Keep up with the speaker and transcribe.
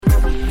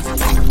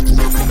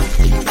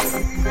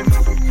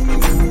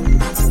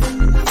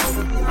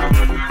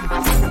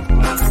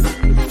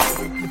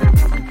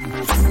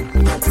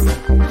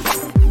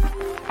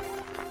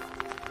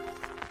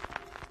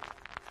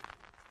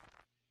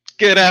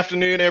Good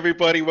afternoon,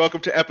 everybody.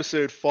 Welcome to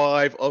episode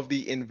 5 of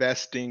the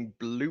Investing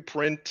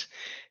Blueprint.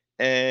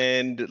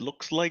 And it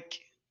looks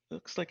like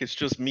it's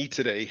just me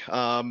today.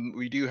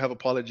 We do have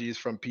apologies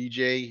from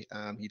PJ.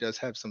 He does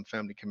have some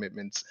family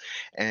commitments,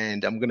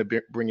 and I'm going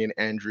to bring in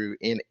Andrew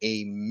in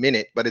a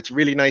minute. But it's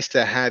really nice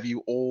to have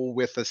you all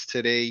with us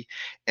today.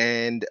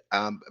 And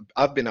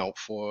I've been out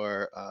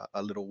for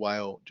a little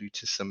while due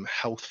to some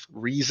health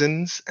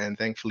reasons, and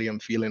thankfully I'm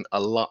feeling a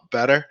lot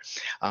better.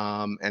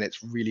 And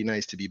it's really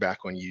nice to be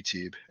back on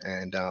YouTube,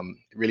 and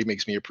it really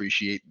makes me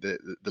appreciate the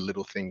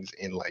little things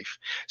in life.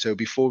 So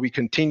before we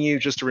continue,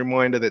 just a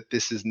reminder that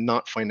this is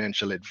not financial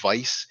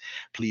advice.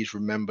 Please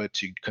remember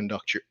to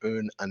conduct your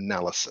own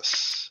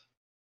analysis.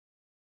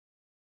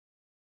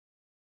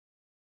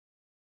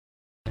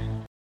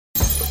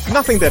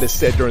 Nothing that is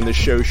said during this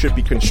show should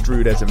be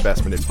construed as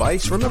investment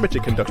advice. Remember to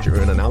conduct your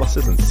own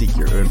analysis and seek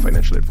your own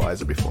financial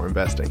advisor before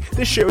investing.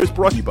 This show is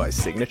brought to you by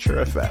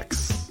Signature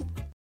FX.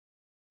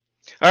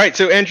 All right,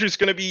 so Andrew's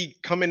going to be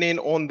coming in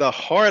on the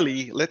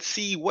Harley. Let's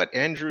see what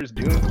Andrew is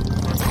doing.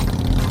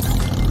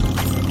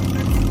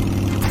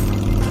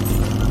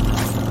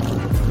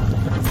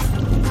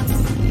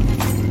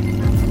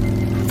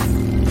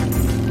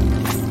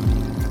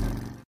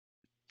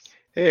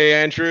 Hey,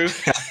 Andrew.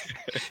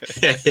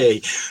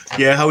 Hey,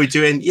 yeah, how are we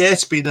doing? Yeah,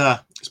 it's been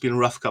a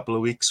rough couple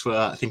of weeks for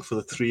I think for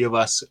the three of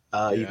us.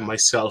 Even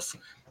myself,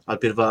 I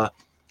had a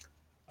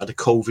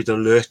COVID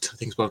alert. I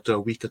think it's about a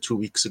week or 2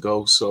 weeks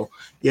ago. So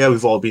yeah,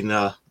 we've all been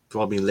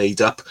laid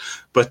up.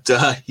 But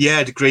yeah,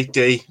 had a great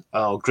day,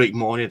 great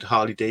morning at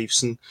Harley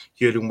Davidson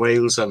here in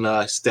Wales, and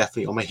it's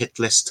definitely on my hit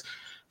list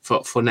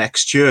for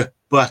next year.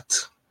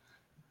 But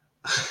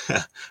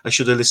I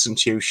should have listened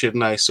to you,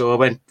 shouldn't I? So I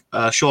went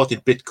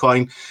shorted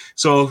Bitcoin.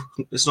 So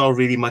it's not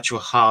really much of a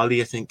Harley.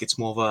 I think it's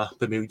more of a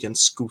Bermudian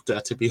scooter,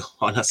 to be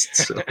honest.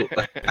 So.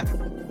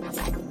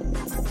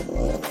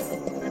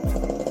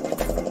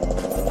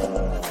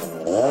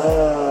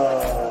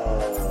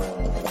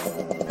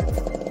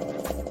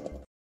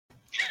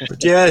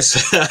 But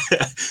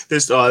yes,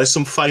 there's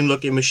some fine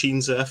looking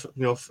machines there.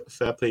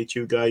 Fair play to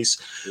you guys.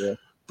 Yeah.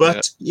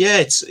 But yeah,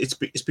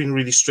 it's been a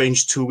really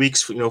strange 2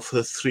 weeks for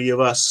the three of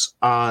us,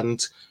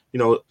 and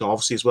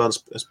obviously as well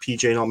as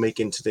PJ not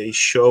making today's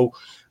show.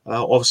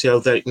 Obviously, I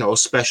had a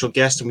special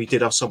guest, and we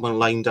did have someone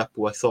lined up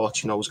who I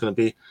thought was going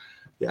to be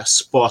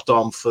spot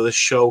on for the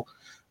show,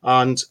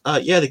 and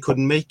they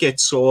couldn't make it.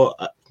 So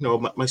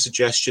my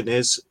suggestion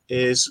is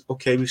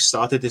okay, we've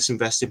started this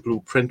investing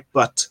blueprint,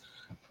 but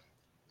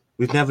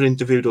we've never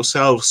interviewed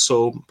ourselves.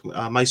 So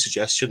my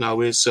suggestion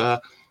now is.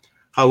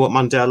 How about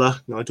Mandela?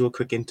 I do a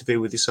quick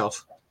interview with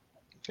yourself.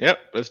 Yep,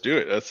 let's do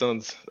it. That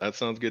sounds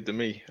good to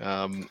me.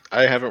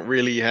 I haven't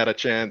really had a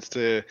chance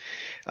to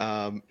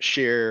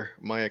share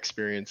my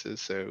experiences,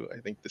 so I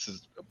think this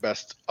is the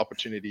best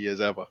opportunity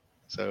as ever.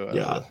 So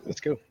let's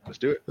go. Let's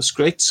do it. That's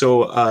great.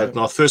 So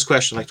our first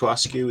question I'd like to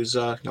ask you is,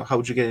 how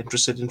did you get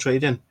interested in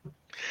trading?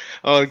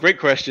 Oh, great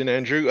question,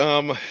 Andrew.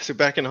 So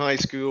back in high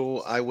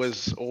school, I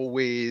was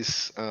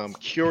always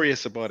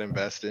curious about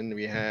investing.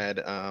 We had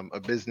a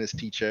business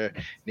teacher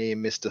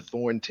named Mr.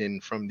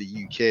 Thornton from the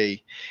UK,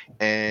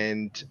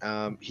 and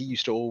he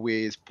used to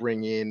always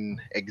bring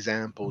in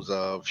examples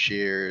of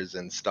shares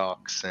and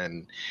stocks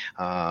and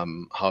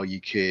how you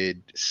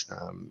could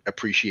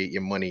appreciate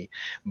your money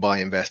by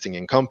investing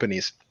in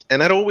companies.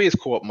 And that always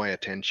caught my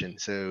attention.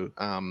 So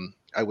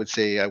I would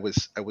say I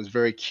was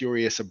very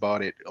curious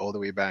about it all the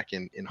way back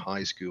in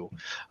high school,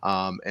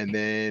 and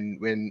then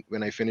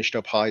when I finished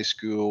up high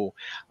school,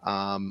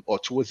 or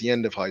towards the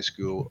end of high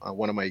school,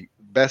 one of my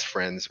best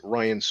friends,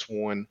 Ryan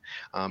Swan,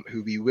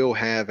 who we will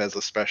have as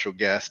a special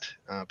guest,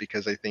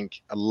 because I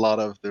think a lot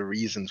of the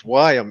reasons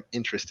why I'm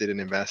interested in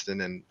investing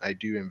and I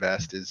do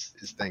invest is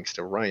thanks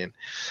to Ryan.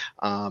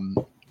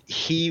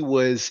 He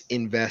was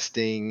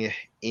investing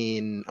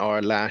in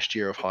our last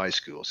year of high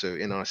school. So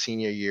in our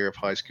senior year of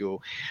high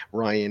school,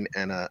 Ryan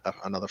and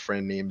another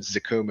friend named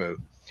Zacomo,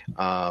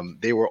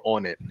 they were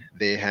on it.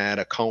 They had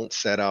accounts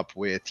set up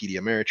with TD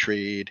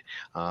Ameritrade,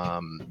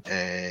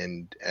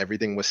 and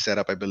everything was set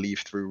up, I believe,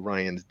 through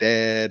Ryan's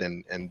dad.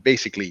 And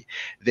basically,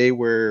 they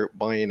were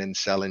buying and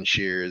selling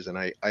shares. And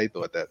I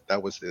thought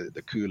that was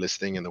the coolest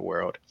thing in the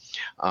world.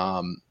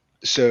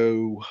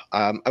 So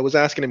I was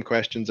asking him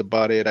questions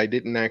about it. I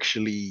didn't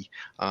actually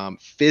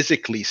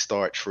physically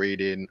start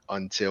trading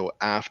until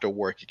after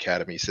Work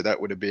Academy. So that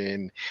would have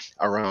been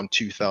around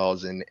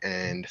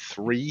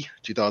 2003,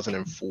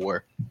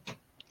 2004.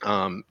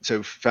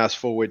 So fast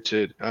forward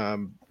to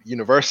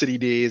university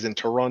days in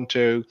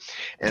Toronto,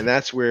 and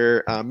that's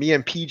where me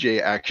and PJ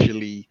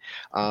actually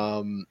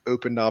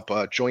opened up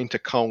a joint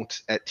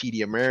account at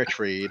TD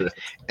Ameritrade,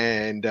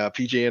 and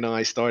PJ and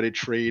I started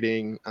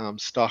trading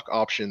stock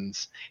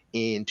options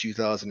in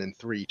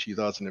 2003,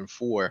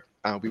 2004.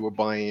 We were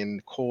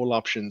buying call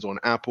options on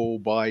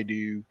Apple,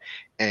 Baidu,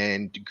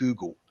 and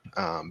Google.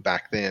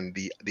 Back then,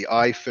 the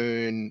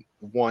iPhone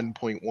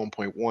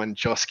 1.1.1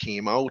 just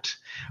came out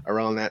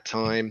around that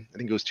time. I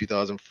think it was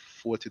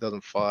 2004,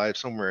 2005,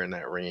 somewhere in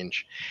that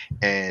range.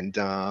 And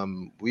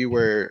we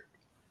were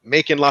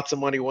making lots of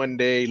money one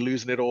day,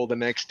 losing it all the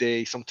next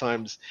day,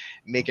 sometimes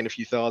making a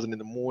few thousand in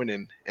the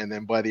morning, and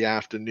then by the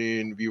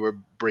afternoon we were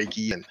break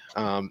even.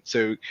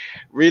 So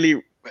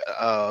really,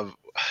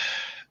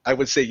 I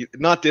would say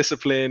not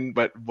disciplined,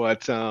 but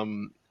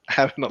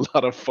having a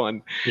lot of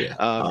fun,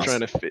 Awesome. trying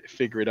to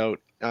figure it out.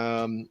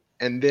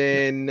 And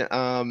then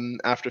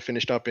after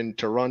finished up in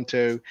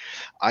Toronto,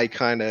 I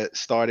kind of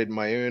started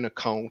my own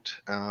account,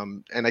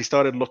 and I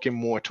started looking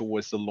more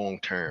towards the long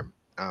term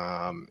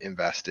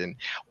investing,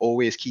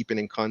 always keeping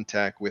in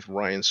contact with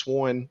Ryan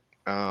Swan.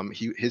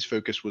 His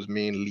focus was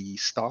mainly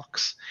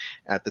stocks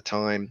at the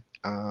time.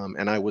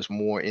 And I was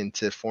more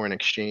into foreign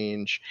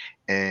exchange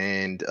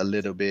and a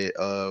little bit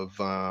of,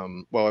 I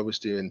was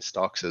doing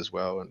stocks as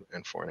well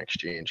and foreign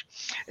exchange.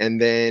 And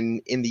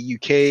then in the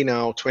UK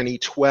now,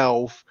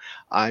 2012,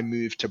 I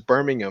moved to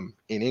Birmingham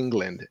in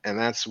England. And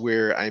that's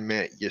where I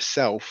met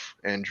yourself,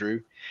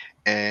 Andrew.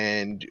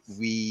 And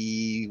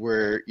we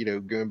were,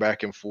 going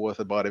back and forth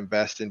about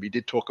investing. We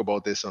did talk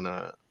about this on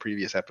a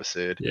previous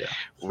episode,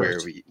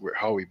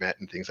 how we met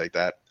and things like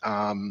that.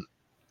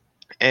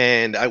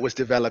 And I was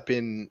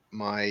developing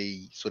my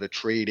sort of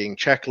trading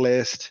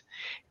checklist,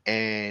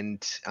 and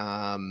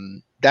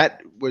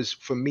that was,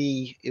 for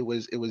me, it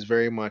was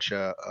very much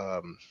a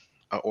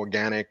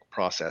organic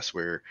process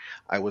where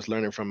I was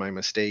learning from my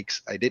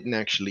mistakes. I didn't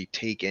actually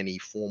take any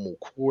formal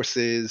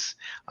courses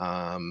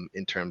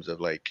in terms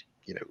of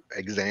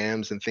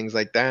exams and things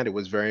like that. It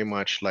was very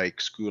much like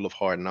School of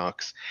Hard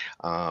Knocks,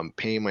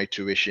 paying my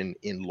tuition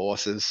in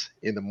losses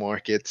in the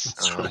markets.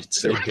 That's right.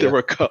 There were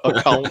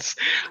accounts.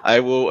 I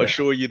will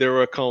assure you, there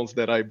were accounts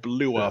that I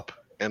blew up,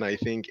 and I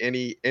think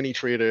any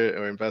trader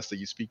or investor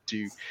you speak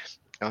to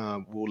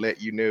will let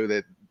you know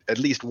that at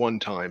least one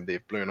time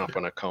they've blown up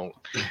an account,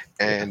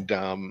 and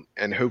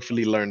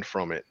hopefully learned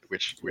from it,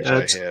 which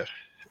I have.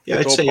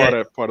 It's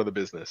all part of the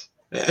business.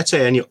 I'd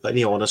say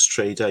any honest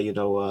trader,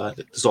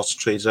 there's lots of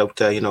traders out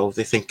there,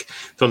 they think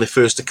they're on their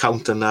first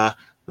account and they're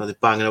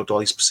banging out all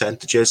these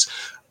percentages.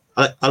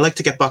 I like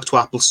to get back to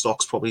Apple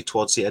stocks probably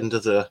towards the end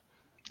of the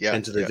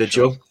video.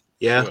 Sure.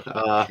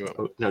 I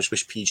just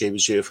wish PJ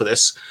was here for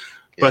this.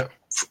 Yeah. But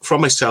from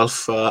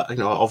myself,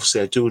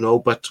 obviously I do know,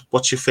 but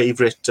what's your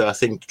favorite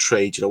thing to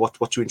trade? What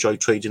do you enjoy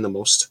trading the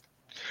most?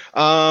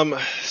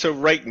 So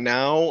right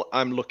now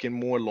I'm looking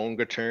more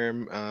longer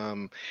term,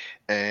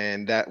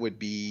 and that would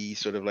be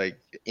sort of like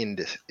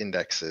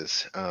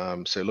indexes.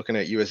 So looking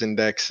at US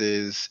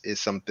indexes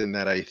is something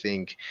that I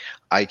think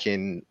I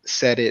can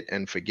set it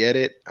and forget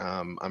it.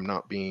 I'm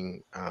not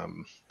being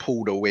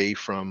pulled away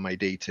from my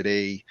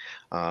day-to-day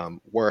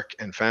work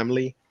and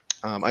family.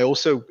 I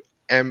also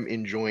am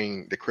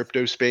enjoying the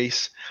crypto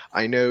space.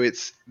 I know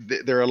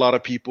there are a lot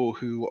of people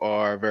who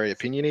are very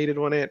opinionated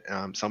on it.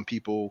 Some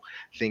people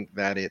think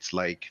that it's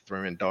like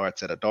throwing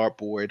darts at a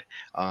dartboard.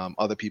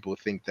 Other people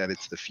think that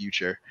it's the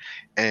future.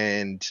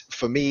 And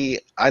for me,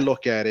 I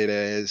look at it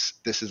as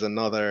this is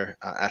another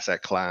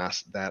asset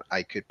class that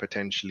I could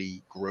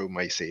potentially grow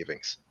my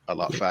savings a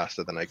lot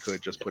faster than I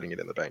could just putting it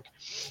in the bank.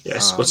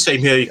 Yes, but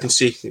same here. You can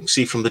see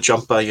from the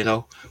jumper, I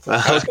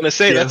was going to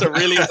say, that's a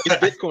really nice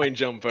Bitcoin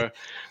jumper.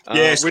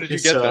 Yes, where did you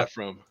get that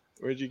from?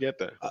 Where did you get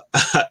that?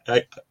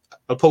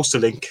 I'll post a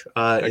link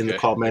in the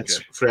comments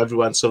for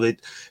everyone. So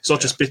it's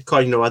not just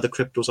Bitcoin, other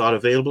cryptos are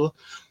available.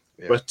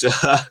 Yeah. But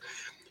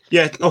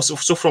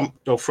so from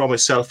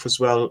myself as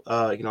well,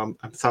 I'm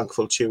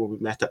thankful to you when we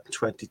met up in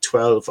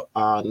 2012,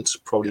 and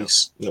probably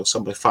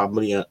some of my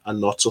family are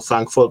not so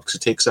thankful because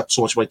it takes up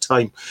so much of my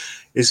time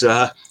is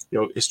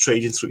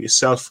trading through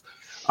yourself.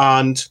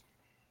 And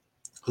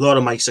a lot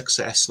of my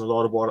success and a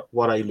lot of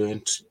what I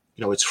learned,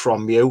 it's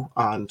from you,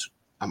 and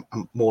I'm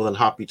more than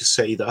happy to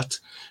say that.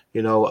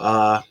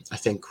 I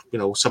think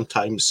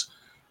sometimes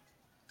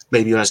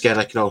maybe when I was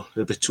getting a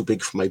little bit too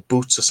big for my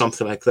boots or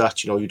something like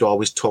that, you'd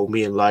always told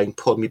me in line,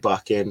 pull me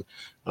back in,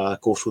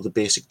 go through the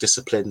basic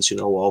disciplines,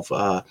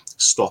 of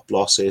stop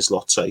losses,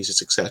 lot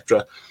sizes,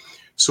 etc.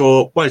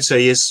 So what I'd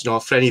say is,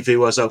 for any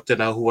viewers out there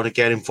now who want to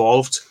get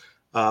involved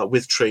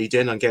with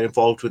trading and get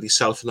involved with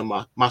yourself in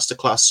the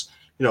masterclass,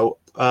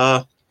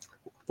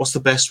 what's the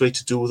best way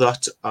to do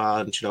that,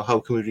 and how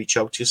can we reach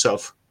out to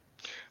yourself?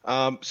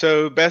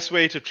 So best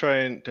way to try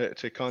and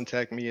to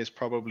contact me is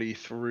probably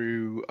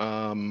through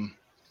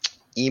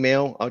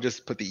email. I'll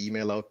just put the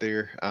email out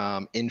there,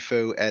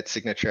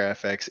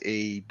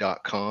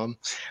 info@signaturefxa.com.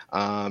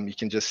 You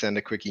can just send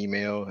a quick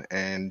email,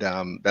 and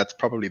that's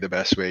probably the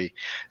best way.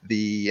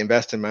 The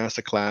Investing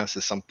Masterclass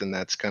is something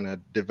that's kind of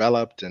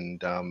developed,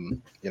 and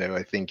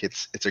I think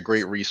it's a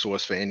great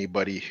resource for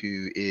anybody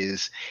who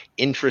is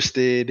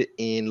interested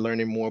in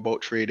learning more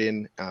about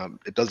trading.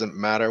 It doesn't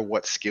matter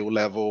what skill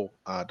level,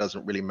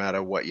 doesn't really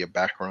matter what your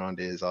background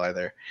is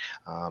either.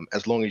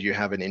 As long as you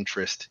have an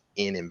interest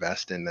in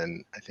investing,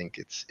 then I think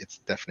it's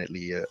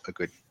definitely a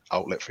good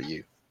outlet for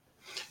you.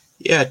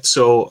 Yeah,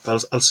 so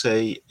I'll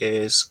say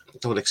is,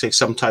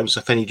 sometimes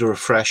if I need a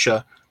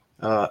refresher,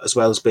 as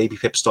well as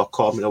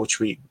babypips.com, which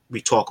we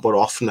talk about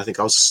often, I think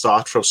I was a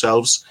start for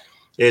ourselves,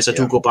 is I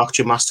do go back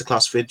to your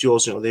masterclass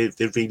videos.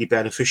 They're really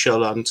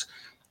beneficial, and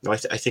I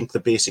think the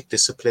basic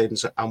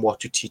disciplines and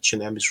what you teach in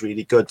them is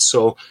really good.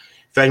 So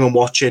if anyone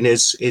watching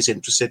is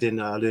interested in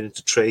learning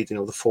to trade, the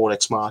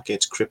Forex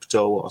market,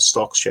 crypto or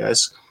stock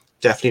shares,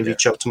 definitely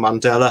reach out to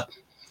Mandela.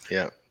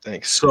 Yeah,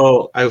 thanks.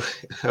 So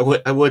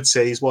I would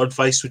say, what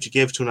advice would you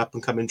give to an up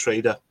and coming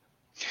trader?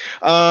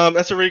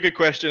 That's a really good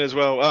question as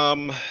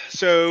well.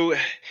 So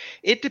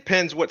it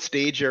depends what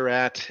stage you're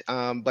at.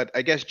 But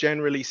I guess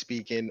generally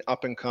speaking,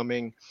 up and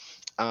coming,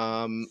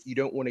 you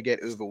don't want to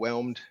get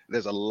overwhelmed.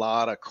 There's a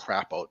lot of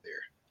crap out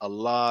there. A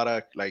lot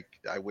of, like,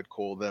 I would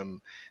call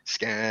them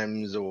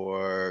scams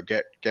or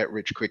get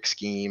rich quick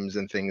schemes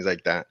and things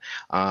like that.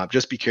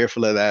 Just be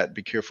careful of that.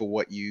 Be careful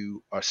what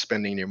you are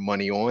spending your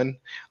money on.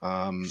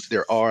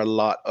 There are a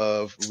lot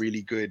of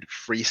really good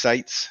free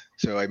sites.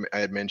 So I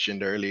had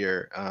mentioned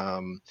earlier,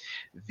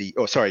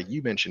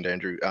 you mentioned,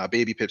 Andrew,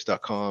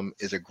 babypips.com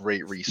is a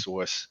great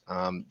resource.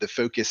 The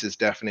focus is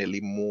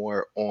definitely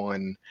more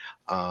on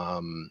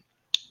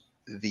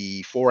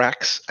the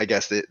Forex. I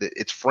guess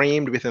it's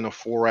framed within a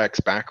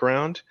Forex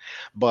background,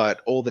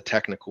 but all the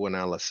technical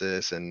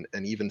analysis and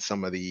even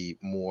some of the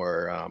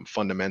more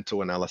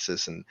fundamental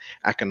analysis and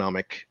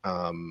economic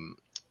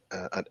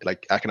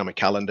like economic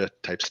calendar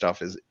type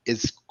stuff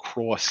is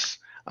cross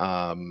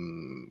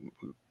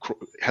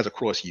has a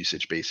cross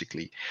usage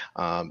basically.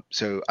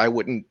 So I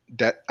wouldn't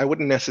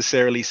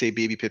necessarily say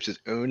Baby Pips is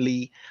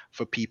only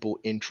for people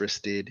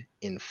interested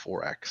in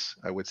Forex.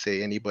 I would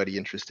say anybody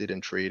interested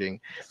in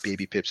trading,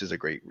 Baby Pips is a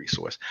great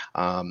resource.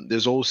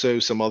 There's also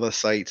some other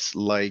sites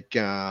like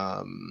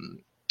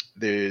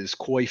there's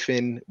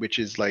Koifin, which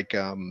is like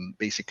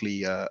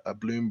basically a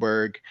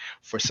Bloomberg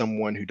for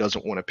someone who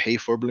doesn't want to pay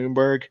for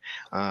Bloomberg.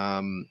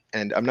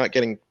 And I'm not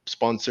getting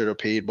sponsored or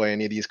paid by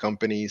any of these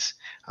companies.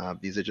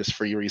 These are just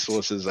free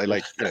resources. I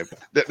like,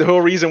 the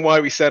whole reason why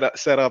we set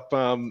up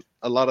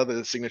a lot of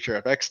the Signature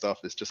FX stuff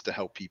is just to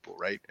help people,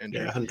 right? And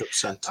yeah,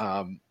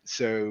 100%.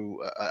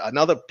 So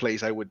another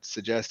place I would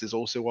suggest is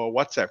also our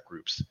WhatsApp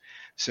groups.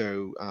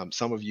 So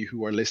some of you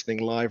who are listening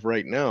live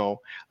right now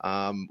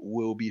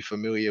will be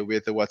familiar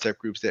with the WhatsApp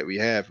groups that we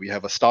have. We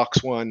have a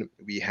stocks one,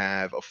 we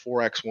have a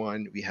Forex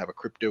one, we have a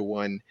crypto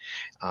one.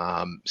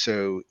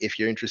 So if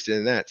you're interested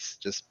in that,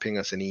 just ping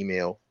us an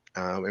email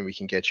and we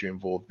can get you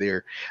involved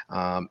there.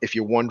 If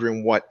you're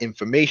wondering what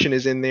information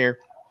is in there,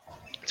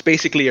 it's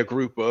basically a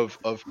group of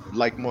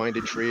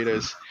like-minded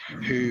traders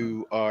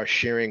who are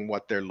sharing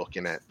what they're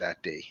looking at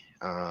that day.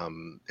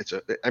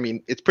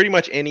 It's pretty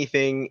much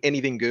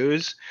anything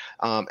goes,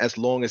 as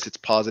long as it's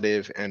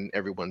positive and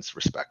everyone's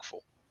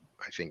respectful.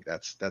 I think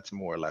that's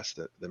more or less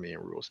the main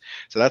rules.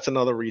 So that's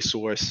another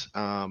resource.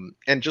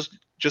 And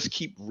just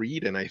keep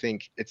reading. I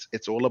think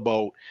it's all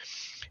about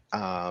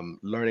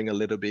learning a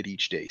little bit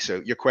each day.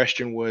 So your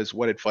question was,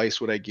 what advice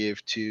would I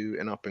give to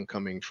an up and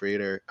coming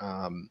trader?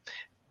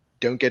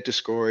 Don't get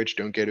discouraged.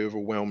 Don't get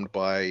overwhelmed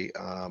by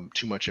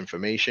too much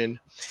information.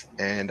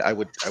 And I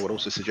would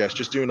also suggest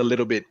just doing a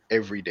little bit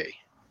every day,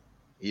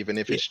 even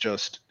if it's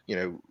just,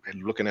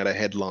 looking at a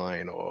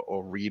headline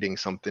or reading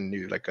something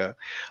new, like a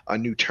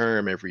new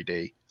term every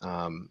day.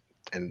 And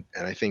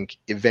I think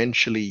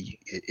eventually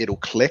it'll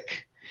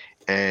click.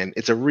 And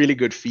it's a really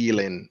good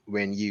feeling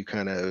when you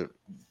kind of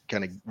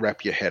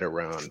wrap your head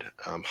around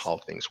how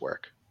things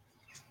work.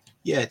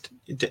 Yeah,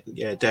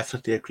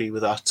 definitely agree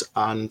with that.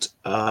 And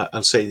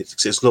I'll say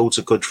there's loads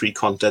of good free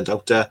content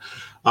out there.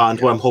 And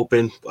what I'm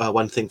hoping,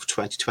 one thing for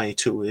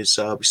 2022 is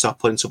we start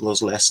putting some of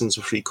those lessons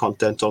of free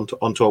content onto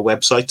our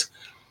website.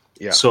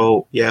 Yeah.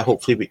 So yeah,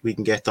 hopefully we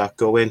can get that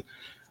going.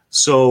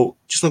 So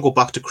just want to go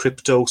back to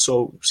crypto.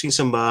 So we've seen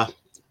some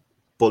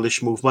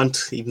bullish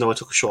movement, even though I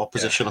took a short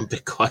position on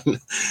Bitcoin,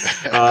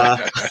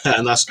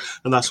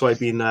 and that's why I've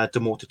been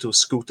demoted to a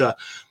scooter.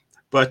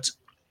 But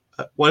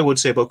what I would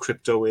say about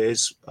crypto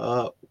is,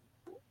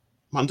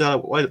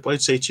 Mandela, what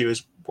I'd say to you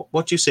is,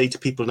 what do you say to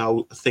people now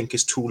who think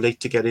it's too late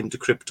to get into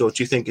crypto?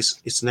 Do you think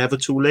it's never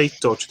too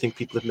late, or do you think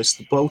people have missed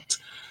the boat?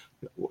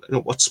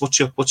 What's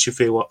your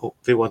view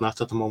on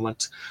that at the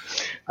moment?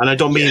 And I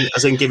don't mean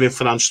as in giving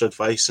financial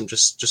advice. I'm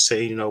just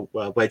saying,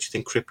 where do you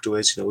think crypto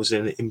is? Is it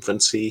in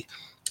infancy?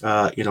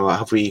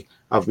 Have we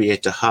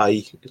hit a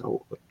high?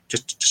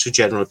 Just a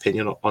general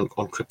opinion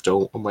on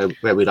crypto and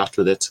where we're at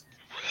with it.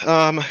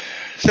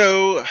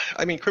 So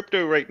I mean,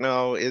 crypto right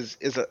now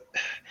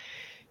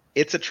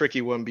it's a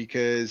tricky one,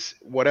 because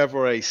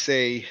whatever I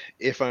say,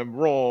 if I'm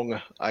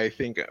wrong, I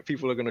think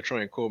people are going to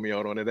try and call me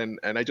out on it. And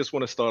I just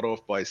want to start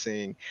off by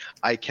saying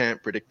I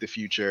can't predict the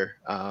future.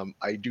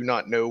 I do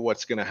not know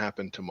what's going to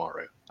happen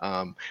tomorrow.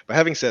 But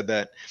having said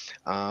that,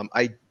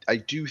 I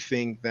do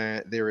think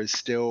that there is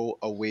still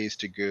a ways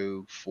to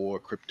go for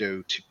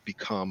crypto to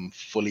become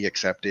fully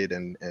accepted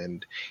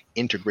and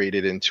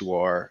integrated into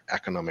our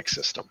economic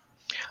system.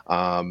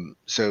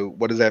 So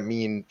what does that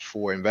mean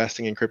for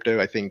investing in crypto?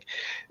 I think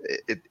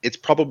it's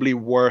probably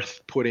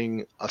worth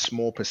putting a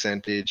small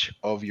percentage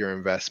of your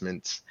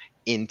investments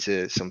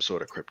into some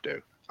sort of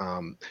crypto.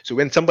 So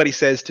when somebody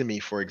says to me,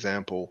 for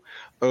example,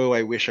 oh,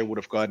 I wish I would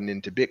have gotten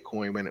into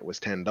Bitcoin when it was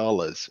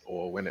 $10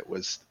 or when it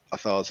was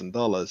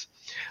 $1,000,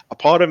 a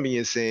part of me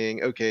is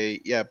saying, okay,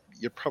 yeah,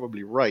 you're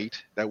probably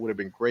right. That would have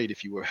been great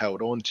if you were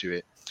held on to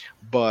it,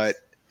 but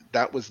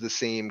that was the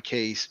same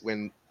case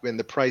when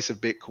the price of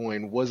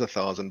Bitcoin was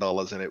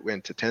 $1,000 and it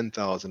went to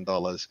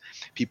 $10,000.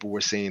 People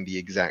were saying the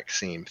exact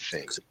same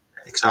thing.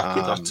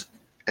 Exactly that.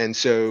 And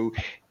so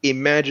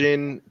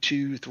imagine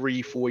 2,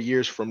 3, 4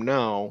 years from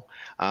now,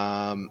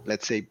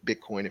 let's say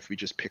Bitcoin, if we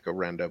just pick a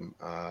random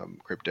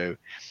crypto,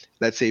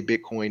 let's say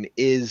Bitcoin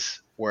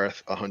is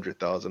worth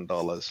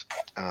 $100,000,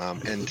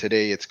 and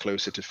today it's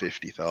closer to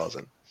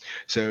 50,000.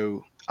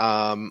 So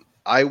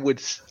I would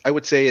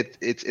say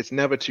it's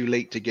never too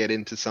late to get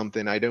into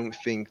something. I don't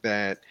think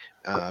that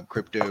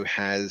crypto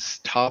has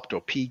topped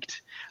or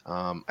peaked.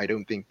 I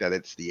don't think that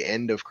it's the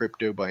end of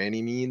crypto by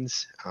any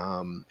means.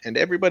 And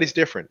everybody's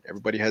different.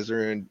 Everybody has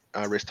their own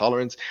risk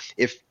tolerance.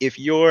 If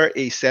you're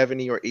a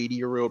 70 or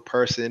 80-year-old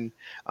person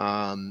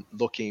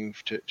looking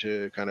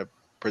to kind of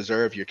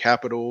preserve your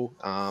capital,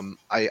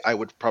 I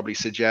would probably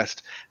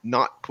suggest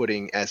not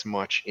putting as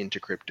much into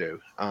crypto.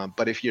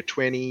 But if you're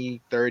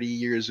 20, 30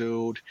 years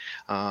old,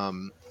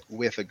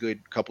 with a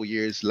good couple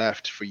years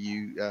left for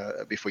you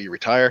before you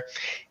retire,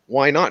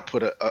 why not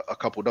put a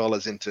couple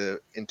dollars into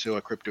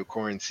a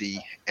cryptocurrency?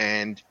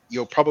 And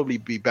you'll probably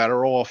be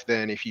better off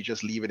than if you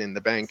just leave it in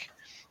the bank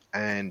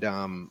and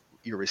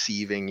you're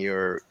receiving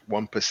your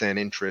 1%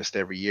 interest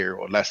every year,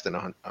 or less than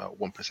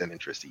 1%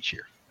 interest each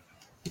year.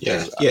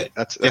 Yeah, So, yeah,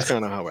 that's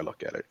kind of how I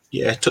look at it.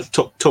 Yeah,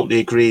 totally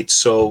agreed.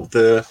 So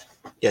the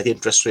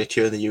interest rate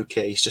here in the UK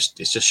is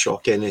just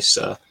shocking. It's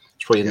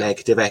probably a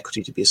negative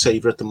equity to be a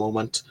saver at the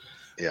moment.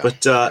 Yeah.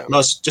 But no,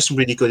 it's just some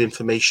really good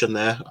information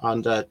there,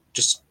 and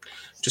just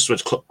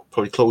would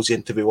probably close the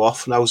interview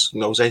off. Now, is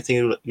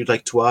anything you'd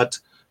like to add,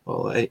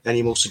 or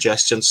any more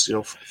suggestions,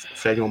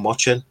 for anyone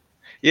watching?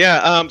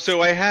 Yeah,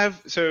 so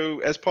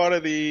as part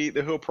of the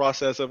whole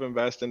process of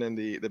investing in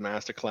the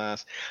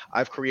masterclass,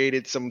 I've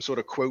created some sort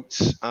of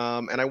quotes,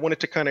 and I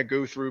wanted to kind of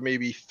go through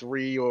maybe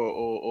 3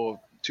 or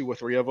 2 or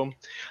 3 of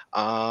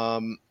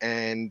them,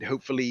 and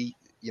hopefully,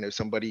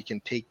 somebody can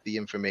take the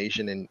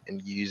information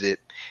and use it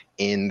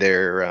in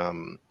their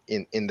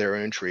in their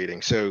own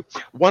trading. So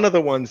one of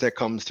the ones that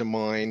comes to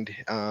mind,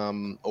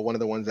 or one of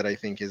the ones that I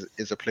think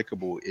is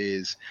applicable,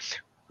 is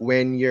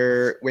when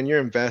you're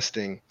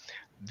investing,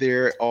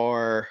 there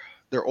are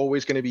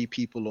always going to be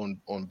people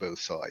on both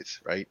sides,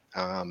 right?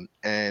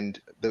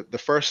 And the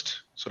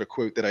first sort of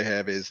quote that I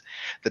have is,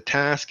 "The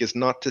task is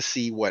not to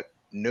see what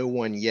no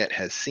one yet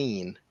has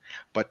seen,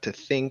 but to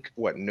think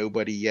what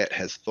nobody yet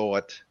has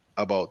thought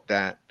about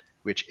that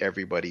which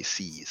everybody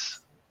sees."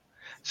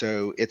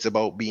 So it's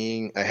about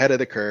being ahead of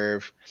the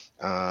curve,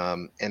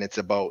 and it's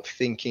about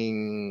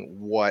thinking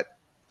what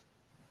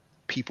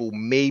people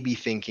may be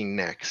thinking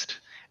next,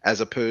 as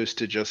opposed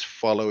to just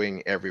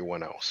following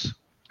everyone else.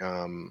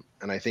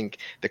 And I think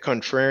the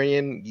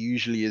contrarian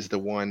usually is the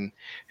one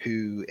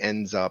who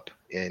ends up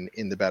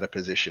in the better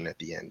position at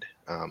the end.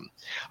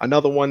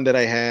 Another one that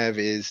I have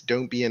is,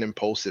 don't be an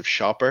impulsive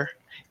shopper.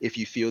 If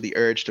you feel the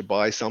urge to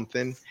buy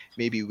something,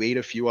 maybe wait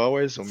a few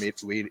hours, or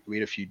maybe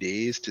wait a few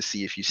days to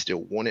see if you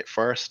still want it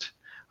first.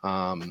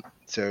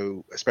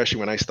 So especially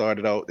when I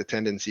started out, the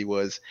tendency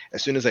was,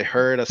 as soon as I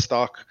heard a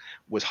stock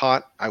was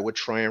hot, I would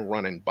try and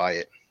run and buy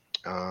it.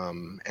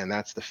 And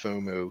that's the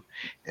FOMO.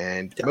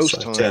 And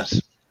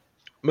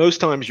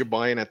most times you're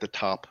buying at the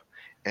top,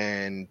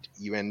 and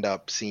you end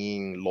up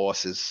seeing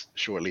losses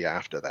shortly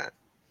after that.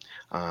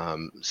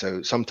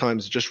 So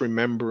sometimes just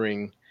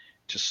remembering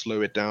to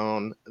slow it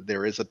down.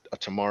 There is a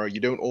tomorrow. You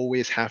don't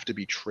always have to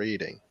be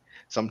trading.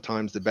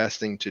 Sometimes the best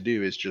thing to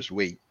do is just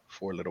wait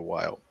for a little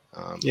while.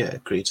 Yeah,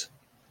 agreed.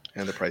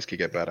 And the price could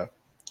get better.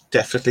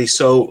 Definitely.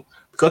 So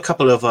we've got a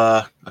couple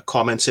of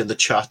comments in the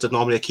chat. And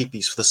normally I keep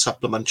these for the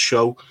supplement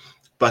show,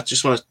 but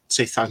just want to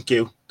say thank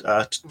you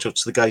to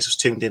the guys who's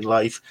tuned in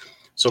live.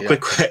 So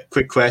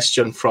quick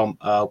question from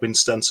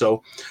Winston. So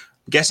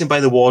I'm guessing by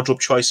the wardrobe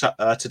choice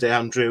today,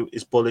 Andrew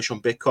is bullish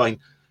on Bitcoin.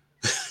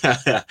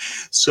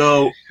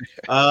 So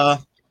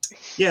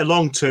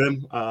long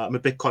term, I'm a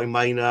Bitcoin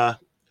miner.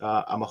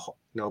 I'm a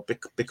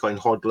Bitcoin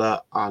hodler,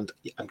 and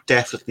I'm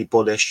definitely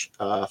bullish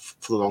for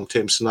the long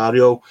term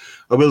scenario.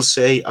 I will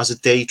say, as a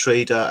day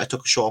trader, I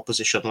took a short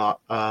position.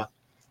 I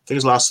think it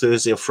was last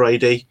Thursday or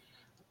Friday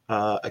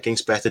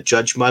against better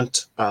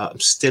judgment. I'm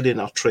still in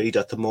our trade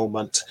at the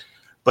moment.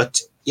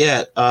 But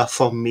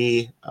for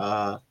me,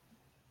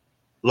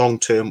 long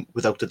term,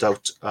 without a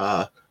doubt,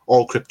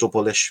 all crypto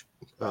bullish.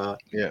 I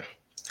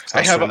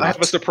have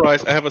a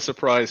surprise. I have a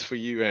surprise for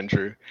you,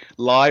 Andrew.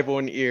 Live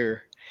on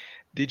air.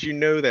 Did you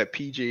know that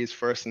PJ's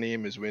first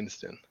name is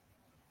Winston?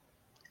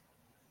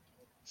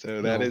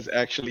 So that's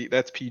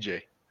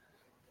PJ.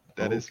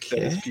 That is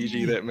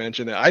PG that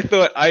mentioned that. I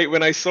thought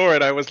when I saw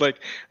it, I was like,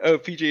 oh,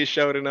 PJ is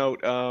shouting out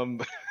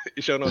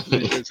shouting out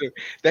the show. So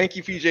thank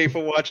you, PJ,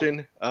 for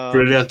watching.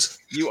 Brilliant.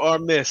 You are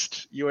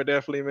missed. You are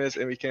definitely missed,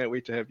 and we can't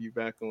wait to have you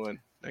back on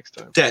next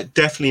time.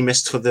 Definitely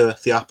missed for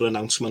the Apple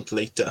announcement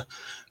later.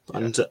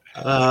 And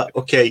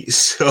okay,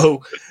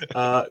 so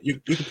you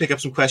can pick up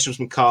some questions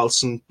from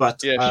Carlson,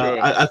 but sure.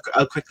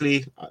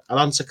 I'll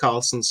answer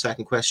Carlson's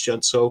second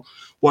question. So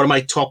what are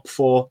my top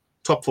 4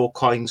 top 4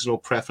 coins, no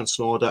preference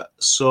in order.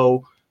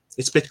 So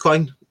it's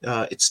Bitcoin.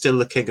 It's still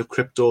the king of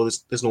crypto.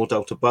 There's no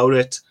doubt about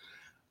it.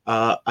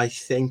 I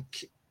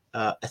think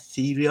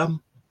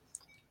Ethereum.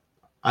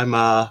 I'm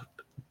a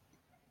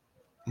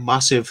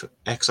massive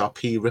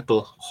XRP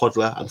Ripple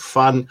hodler and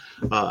fan.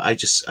 I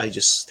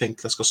just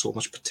think that's got so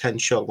much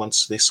potential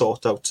once they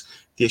sort out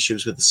the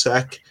issues with the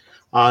SEC.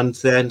 And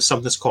then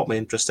something that's caught my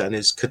interest in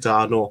is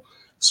Cardano.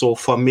 So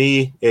for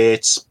me,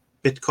 it's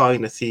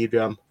Bitcoin,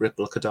 Ethereum,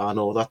 Ripple,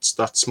 Cardano.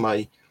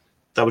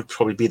 That would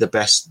probably be the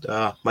best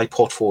my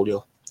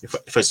portfolio if I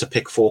was to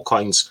pick 4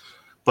 coins.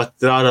 But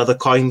there are other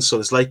coins. So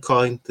there's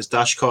Litecoin, there's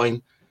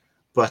Dashcoin.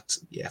 But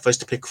yeah, if I was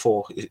to pick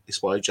 4,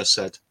 is what I just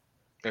said.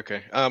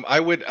 Okay. I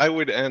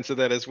would answer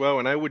that as well,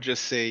 and I would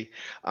just say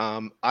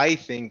I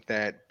think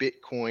that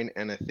Bitcoin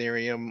and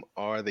Ethereum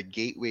are the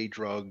gateway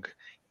drug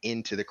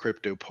into the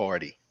crypto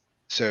party.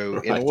 So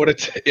Right.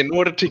 in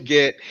order to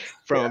get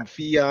from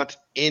fiat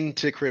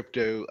into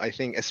crypto, I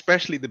think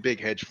especially the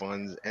big hedge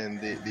funds and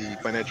the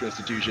financial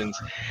institutions,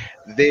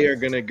 they are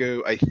going to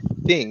go, I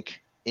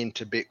think,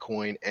 into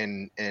Bitcoin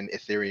and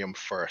Ethereum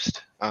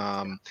first.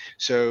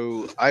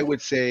 So I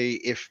would say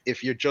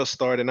if you're just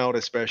starting out,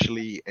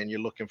 especially, and you're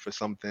looking for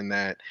something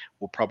that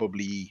will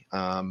probably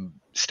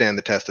stand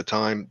the test of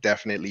time,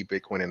 definitely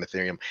Bitcoin and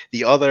Ethereum.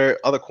 The other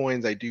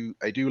coins, I do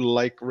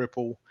like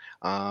Ripple.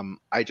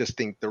 I just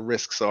think the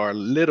risks are a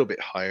little bit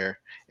higher,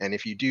 and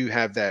if you do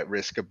have that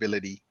risk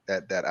ability,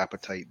 that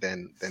appetite,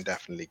 then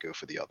definitely go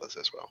for the others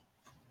as well.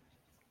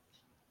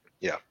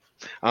 Yeah.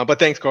 But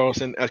thanks,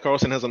 Carlson.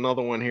 Carlson has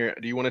another one here.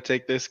 Do you want to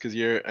take this? Because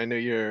I know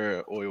you're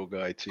an oil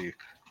guy too.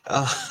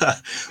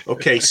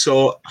 Okay,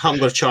 so I haven't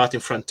got a chart in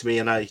front of me,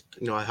 and I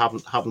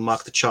haven't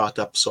marked the chart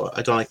up, so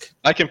I don't like.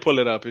 I can pull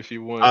it up if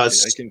you want.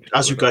 As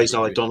you guys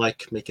know, I don't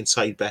like making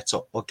side bets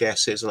or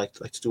guesses. I like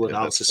to do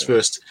analysis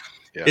first.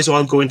 Yeah. Here's what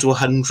I'm going to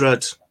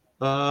 100.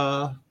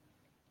 Where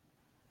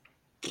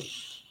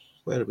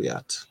are we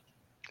at?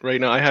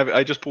 Right now,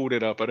 I just pulled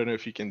it up. I don't know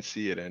if you can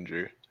see it,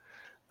 Andrew.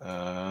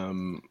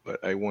 But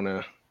I want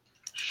to.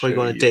 Probably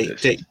want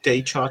a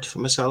day chart for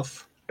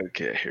myself.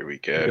 Okay, here we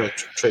go.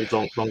 Trade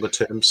longer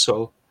term.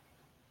 So.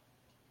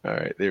 All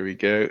right, there we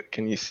go.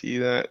 Can you see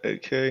that?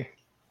 Okay.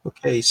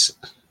 Okay. So,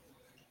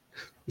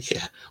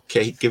 yeah.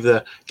 Okay. Give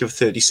a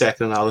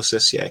 30-second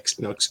analysis. Yeah.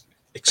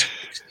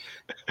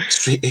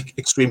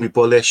 Extremely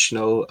bullish.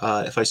 If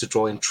I was to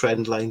draw in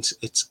trend lines,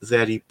 it's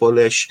very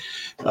bullish.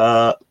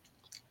 No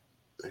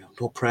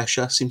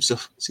pressure. Seems to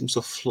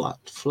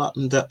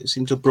flattened. It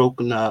seems to have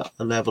broken a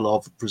level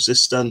of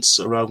resistance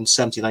around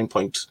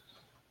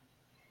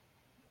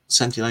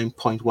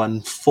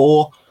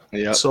 79.14.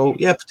 Yeah. So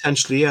yeah,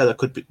 potentially,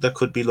 that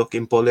could be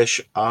looking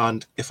bullish.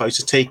 And if I was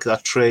to take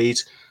that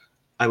trade,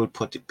 I would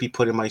be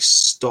putting my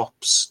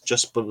stops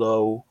just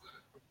below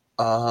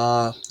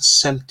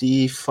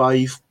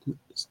 75,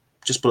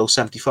 just below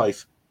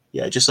 75.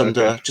 Yeah, just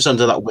under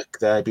that wick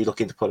there. I'd be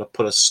looking to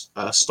put a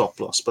stop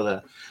loss for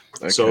there.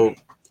 Okay. So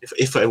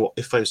if I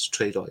was to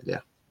trade oil, yeah.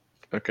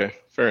 Okay,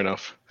 fair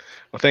enough.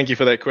 Well, thank you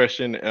for that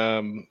question,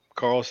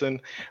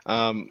 Carlson.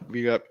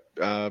 We got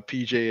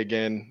PJ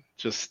again,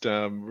 just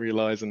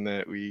realizing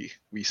that we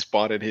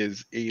spotted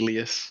his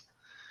alias.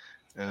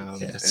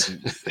 Yes.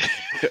 And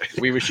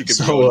we wish you could.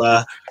 So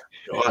I'll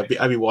be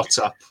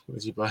WhatsApp.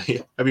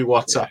 I'll be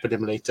WhatsApping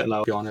him later, and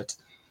I'll be on it.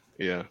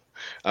 Yeah.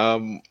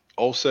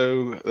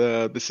 Also,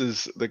 this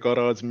is the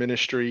Goddard's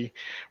Ministry,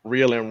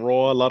 Real and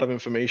Raw. A lot of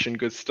information,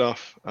 good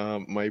stuff.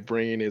 My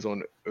brain is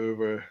on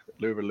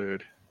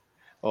overload.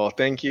 Oh,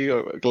 thank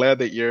you. I'm glad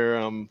that you're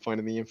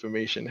finding the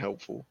information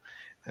helpful,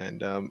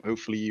 and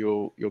hopefully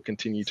you'll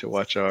continue to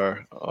watch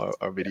our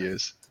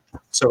videos.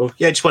 So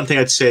yeah, just one thing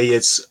I'd say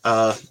is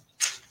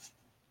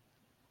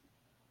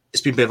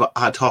it's been a bit of an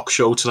ad hoc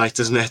show tonight,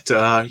 isn't it?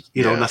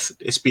 Nothing,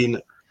 it's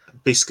been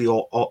basically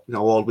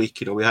all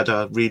week. We had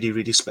a really,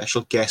 really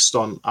special guest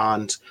on,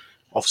 and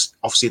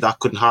obviously that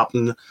couldn't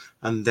happen.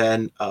 And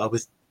then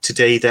with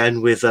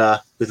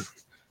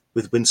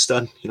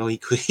Winston, he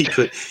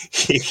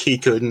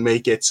couldn't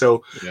make it.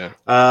 So yeah.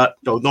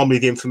 Normally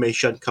the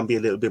information can be a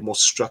little bit more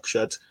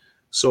structured.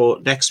 So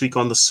next week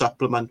on the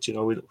supplement,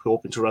 we're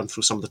hoping to run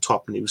through some of the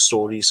top news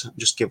stories and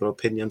just give our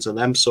opinions on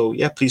them. So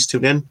yeah, please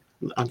tune in,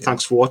 and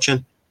thanks for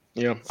watching.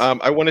 Yeah,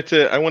 I wanted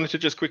to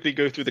just quickly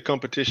go through the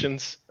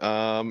competitions.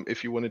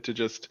 If you wanted to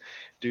just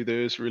do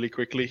those really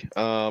quickly,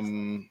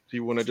 do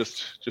you want to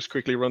just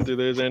quickly run through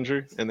those,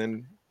 Andrew, and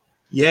then?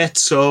 Yeah.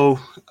 So,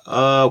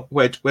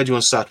 where do you want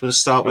to start? We'll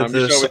start with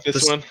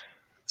this one.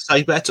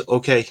 Side bet.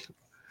 Okay.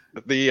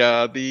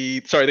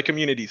 The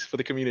communities for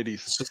the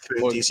communities. So the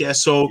communities, yeah.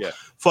 So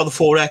for the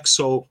Forex,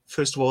 so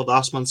first of all,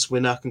 last month's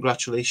winner,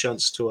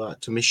 congratulations to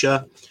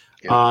Misha,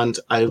 and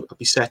I'll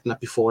be setting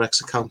up your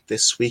Forex account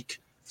this week.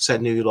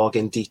 Sending you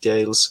login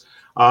details,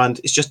 and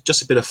it's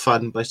just a bit of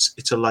fun, but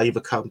it's a live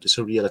account, it's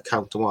a real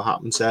account, and what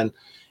happens then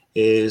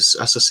is,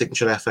 as a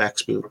Signature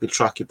FX, we'll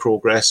track your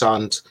progress,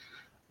 and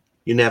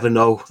you never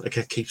know. Like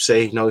I keep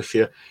saying, if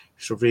you're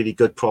a really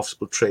good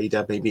profitable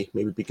trader, maybe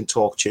we can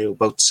talk to you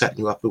about setting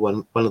you up with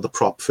one of the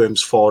prop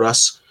firms for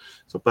us.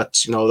 So, but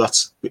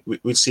that's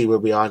we'll see where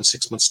we are in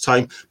 6 months'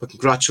 time. But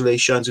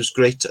congratulations, it was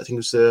great. I think it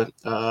was the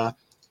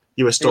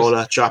US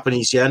dollar,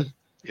 Japanese yen.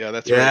 Yeah,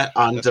 that's yeah, right.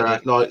 and That's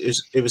right. no,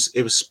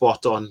 it was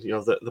spot on.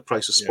 The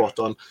price was spot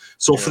on.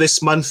 So Yeah. for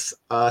this month,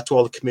 to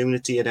all the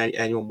community and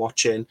anyone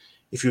watching,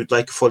 if you'd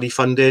like a fully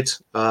funded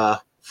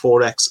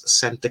Forex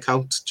cent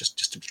account,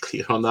 just to be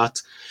clear on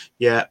that,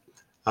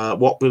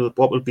 what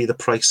will be the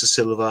price of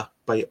silver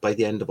by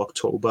the end of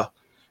October?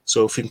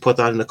 So if you can put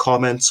that in the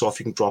comments, or if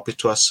you can drop it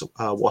to us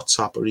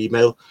WhatsApp or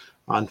email,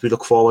 and we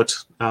look forward.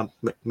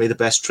 May the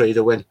best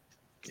trader win.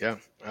 Yeah,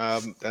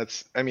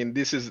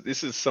 this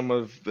is some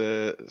of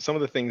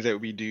the things that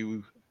we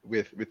do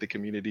with the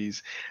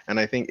communities, and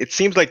I think it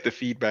seems like the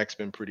feedback's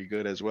been pretty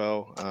good as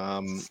well,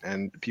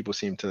 and people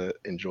seem to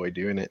enjoy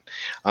doing it.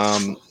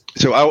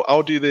 So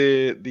I'll do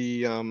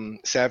the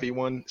Savvy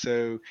one.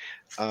 So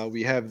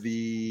we have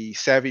the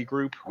Savvy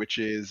group, which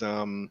is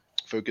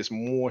focused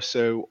more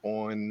so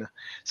on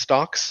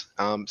stocks.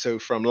 So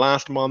from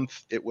last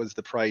month, it was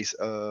the price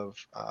of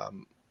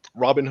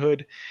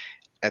Robinhood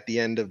at the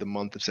end of the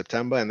month of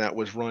September, and that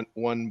was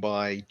won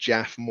by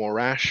Jeff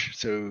Morash.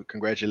 So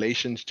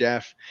congratulations,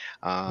 Jeff.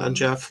 And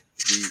Jeff,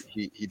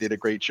 he did a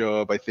great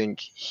job. I think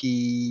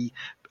he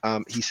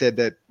said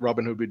that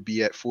Robinhood would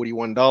be at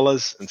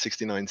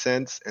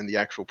 $41.69, and the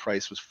actual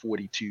price was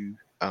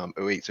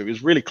 $42.08. So it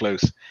was really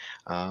close.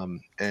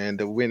 And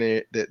the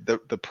winner,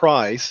 the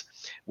prize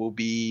will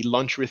be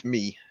lunch with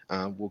me.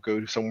 We'll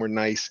go somewhere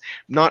nice,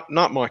 not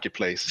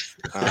marketplace.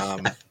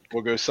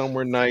 We'll go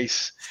somewhere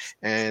nice,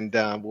 and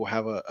we'll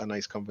have a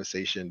nice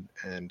conversation.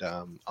 And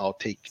I'll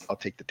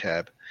take the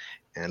tab.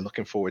 And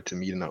looking forward to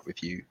meeting up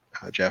with you,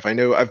 Jeff. I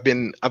know I've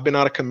been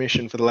out of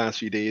commission for the last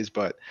few days,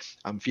 but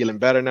I'm feeling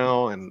better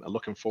now, and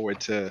looking forward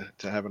to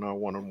having our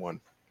one-on-one.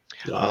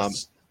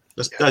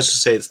 Let's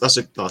just say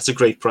that's a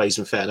great prize.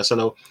 In fairness, I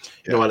know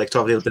I like to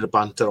have a little bit of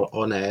banter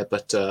on air,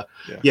 but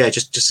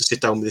just to sit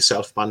down with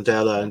yourself,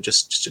 Mandela, and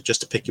just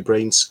to pick your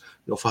brains,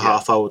 for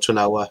half hour to an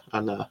hour,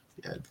 and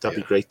that'd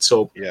be great.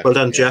 So well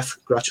done, Jeff.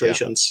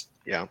 Congratulations.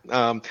 Yeah.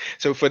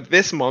 So for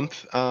this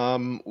month,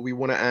 we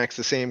want to ask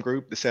the same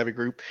group, the Savvy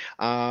group,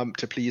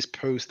 to please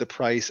post the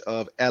price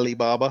of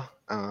Alibaba,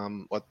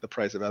 what the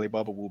price of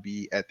Alibaba will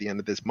be at the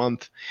end of this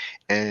month.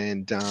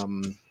 And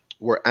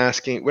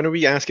when are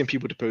we asking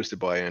people to post it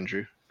by,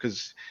 Andrew?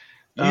 Because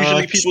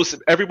usually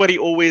everybody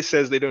always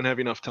says they don't have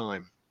enough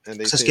time. And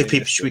they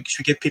should we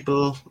give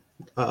people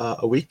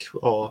a week,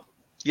 or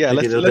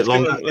let's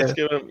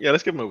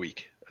give them a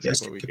week.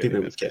 Let's give people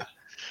a week.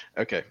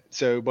 Okay,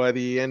 so by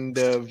the end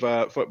of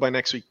by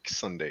next week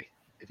Sunday,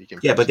 if you can.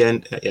 By the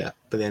end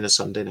of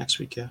Sunday next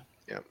week. Yeah.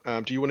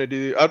 Do you want to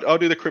do? I'll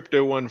do the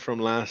crypto one from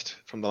the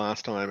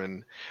last time,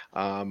 and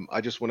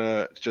I just want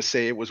to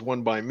say it was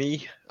won by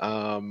me.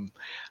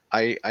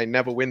 I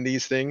never win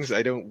these things.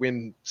 I don't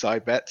win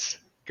side bets.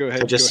 Go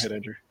ahead,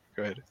 Andrew.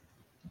 Go ahead.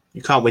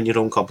 You can't win your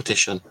own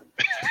competition.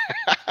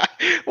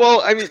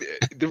 Well, I mean,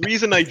 the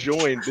reason I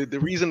joined, the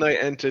reason I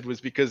entered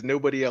was because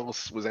nobody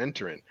else was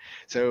entering.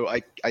 So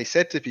I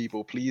said to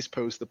people, please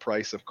post the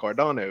price of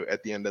Cardano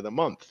at the end of the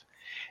month.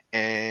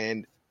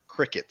 And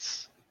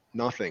crickets,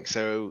 nothing.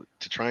 So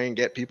to try and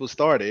get people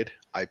started,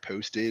 I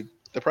posted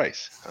the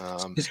price.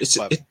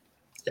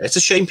 It's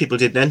a shame people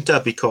didn't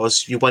enter,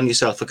 because you won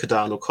yourself a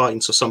Cardano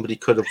coin, so somebody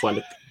could have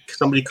won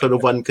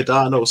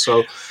Cardano.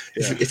 So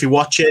if you're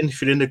watching,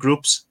 if you're in the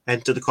groups,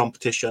 enter the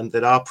competition.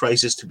 There are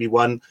prizes to be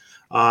won,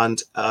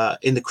 and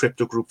in the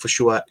crypto group for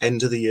sure,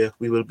 end of the year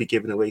we will be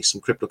giving away some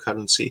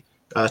cryptocurrency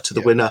to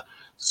the winner.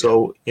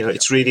 So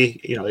it's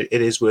really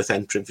it is worth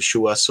entering for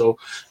sure. So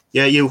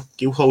you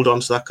hold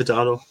on to that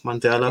Cardano,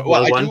 Mandela.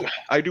 Well,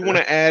 I do want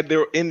to add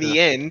there in the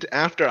end,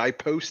 after I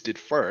posted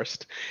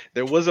first,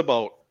 there was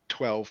about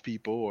 12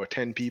 people or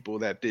 10 people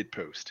that did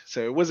post.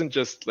 So it wasn't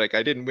just like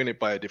I didn't win it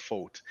by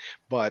default,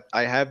 but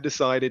I have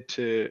decided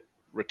to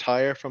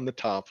retire from the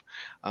top,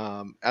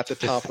 at the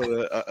top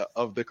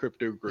of the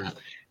crypto group,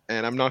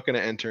 and I'm not going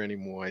to enter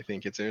anymore. I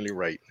think it's only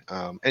right.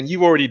 And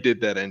you already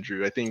did that,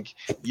 Andrew. I think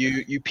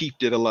you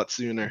peeped it a lot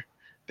sooner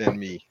than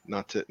me,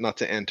 not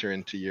to enter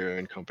into your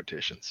own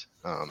competitions.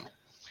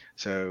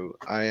 So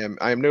I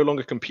am no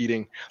longer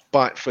competing,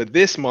 but for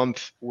this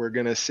month we're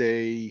going to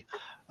say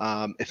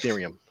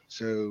Ethereum.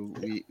 So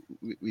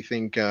we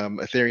think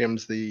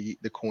Ethereum's the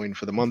coin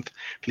for the month.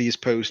 Please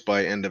post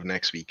by end of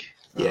next week.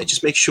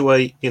 Just make sure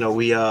we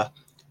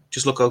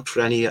just look out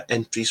for any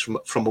entries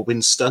from a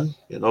Winston,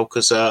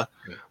 because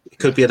it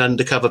could be an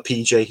undercover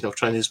PJ,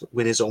 trying to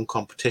win his own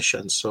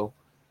competition. So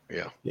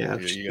you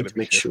gotta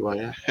make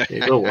sure. You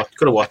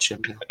gotta watch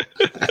him.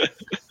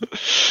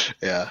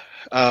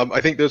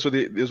 I think those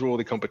were all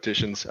the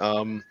competitions.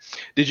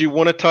 Did you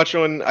want to touch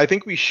on? I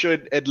think we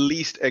should at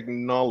least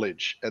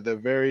acknowledge, at the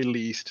very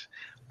least.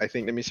 I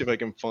think, let me see if I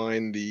can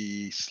find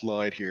the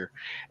slide here.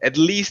 At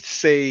least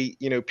say,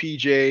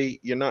 PJ,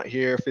 you're not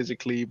here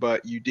physically,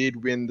 but you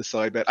did win the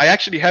side bet. I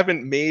actually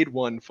haven't made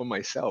one for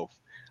myself.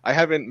 I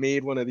haven't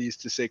made one of these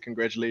to say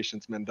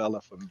congratulations,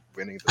 Mandela, for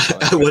winning the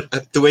fund. I would,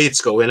 the way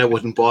it's going, I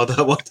wouldn't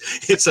bother. What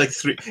it's like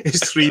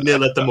it's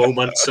 3-0 at the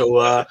moment.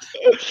 So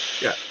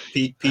yeah,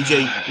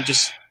 PJ, you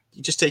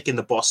just taking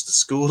the boss to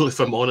school, if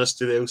I'm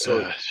honest with you.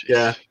 So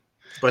yeah,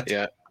 but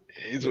yeah.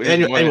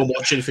 Anyone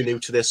watching, if you're new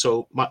to this,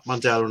 so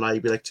Mandela and I,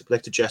 we like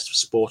to jest for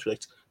sport. We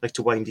like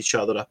to wind each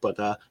other up, but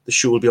the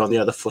shoe will be on the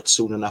other foot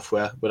soon enough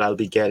where I'll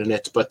be getting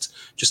it. But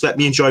just let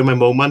me enjoy my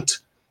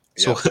moment.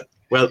 So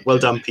well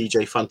done,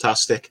 PJ,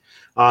 fantastic.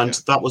 And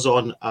that was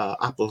on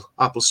Apple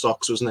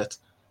stocks, wasn't it?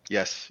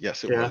 Yes,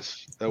 it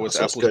was. That was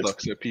Apple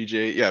stocks. So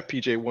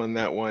PJ won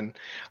that one.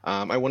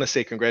 I want to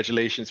say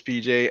congratulations,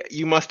 PJ.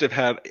 You must have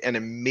had an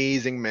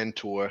amazing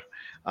mentor.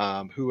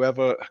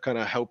 Whoever kind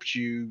of helped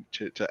you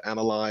to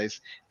analyze,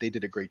 they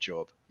did a great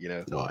job.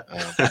 I'd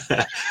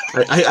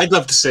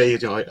love to say,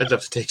 I'd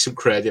love to take some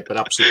credit, but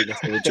absolutely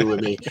nothing to do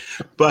with me.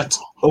 But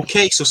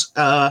okay, so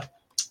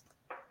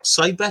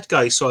side bet,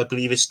 guys. So I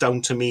believe it's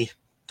down to me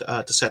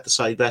to set the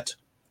side bet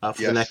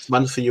for the next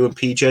month for you and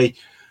PJ.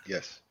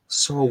 Yes.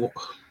 So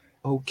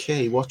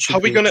okay, what should how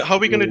are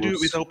we gonna do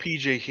it without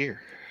PJ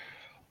here?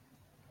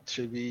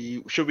 Should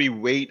we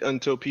wait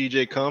until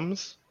PJ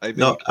comes? I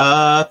think.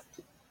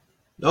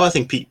 No, I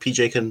think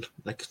PJ can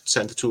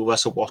send the two of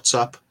us a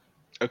WhatsApp.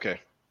 Okay.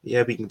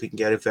 Yeah, we can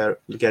get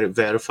it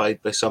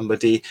verified by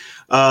somebody.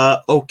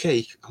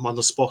 Okay, I'm on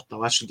the spot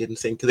now. I actually didn't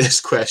think of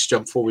this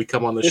question before we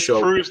come on the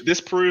show.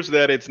 This proves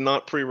that it's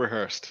not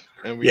pre-rehearsed,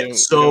 and we don't.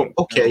 So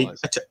okay,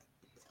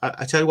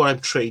 I tell you what, I'm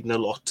trading a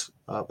lot.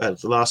 The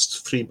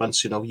last 3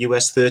 months,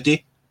 US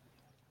 30.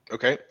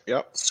 Okay.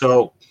 Yeah.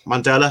 So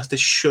Mandela, this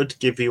should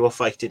give you a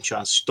fighting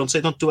chance. Don't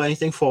do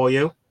anything for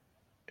you.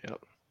 Yeah.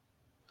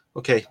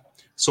 Okay.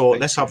 So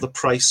let's have the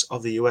price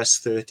of the US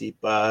 30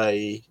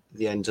 by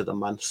the end of the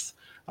month.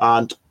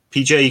 And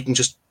PJ, you can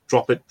just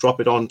drop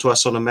it on to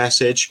us on a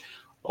message,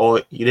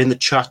 or you're in the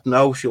chat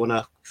now if you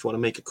wanna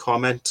make a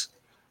comment.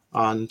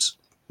 And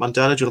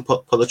Mandela, do you want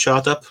to pull the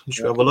chart up?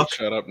 Should we have a look?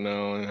 Chart up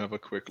now and have a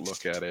quick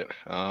look at it.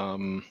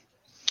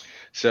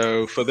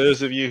 So for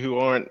those of you who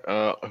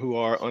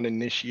are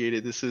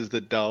uninitiated, this is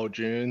the Dow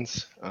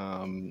Jones.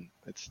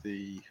 It's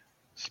the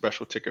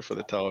special ticker for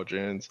the Dow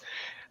Jones.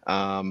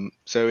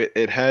 So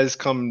it has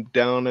come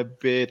down a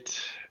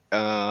bit,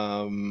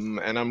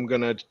 and I'm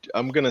gonna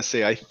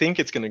say I think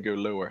it's gonna go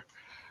lower.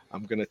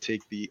 I'm gonna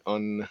take the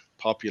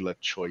unpopular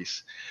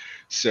choice,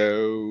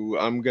 so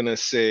I'm gonna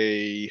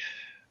say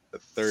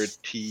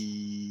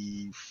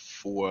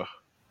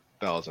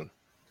 34,000.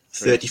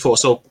 34.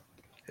 So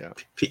yeah,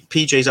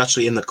 PJ's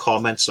actually in the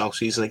comments now,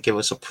 so he's gonna give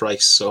us a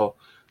price. So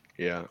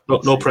yeah,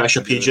 no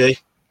pressure, PJ.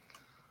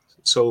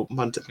 So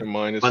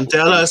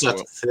Mandela is at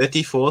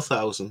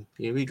 34,000.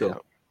 Here we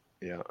go.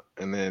 Yeah,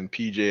 and then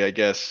PJ, I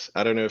guess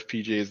I don't know if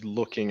PJ is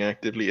looking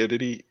actively.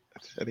 Did he?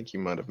 I think he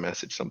might have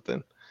messaged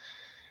something.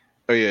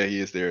 Oh yeah, he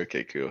is there.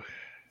 Okay, cool.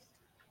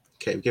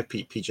 Okay, we give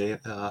PJ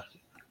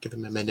give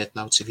him a minute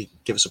now to see if he can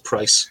give us a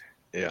price.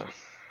 Yeah.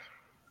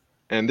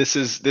 And this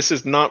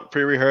is not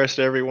pre-rehearsed,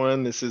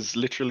 everyone. This is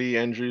literally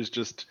Andrew's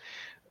just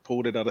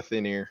pulled it out of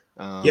thin air.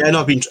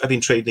 I've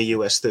been trading the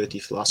US 30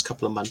 for the last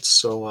couple of months.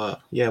 So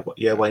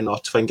why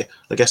not? If I can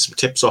get some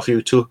tips off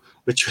you too,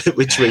 which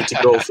way to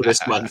go for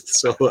this month.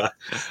 So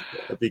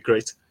that'd be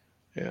great.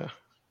 Yeah,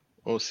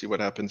 we'll see what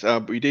happens.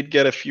 We did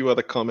get a few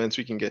other comments.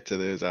 We can get to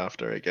those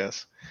after, I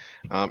guess.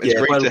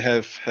 It's great to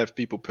have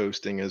people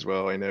posting as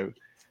well. I know.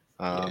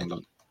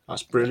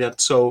 That's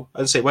brilliant. So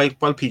I'd say while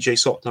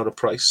PJ's sorting out a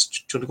price,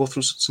 do you want to go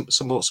through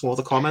some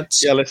other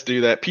comments? Yeah, let's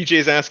do that.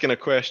 PJ's asking a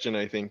question,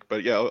 I think,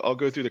 but yeah, I'll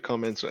go through the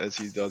comments as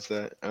he does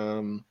that.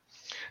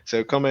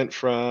 So comment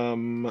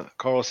from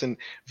Carlson: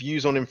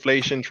 views on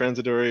inflation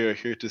transitory or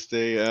here to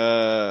stay?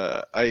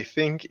 I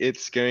think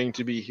it's going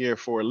to be here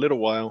for a little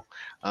while.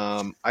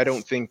 I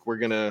don't think we're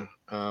gonna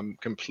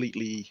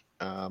completely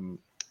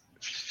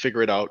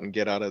figure it out and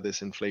get out of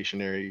this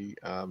inflationary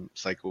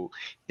cycle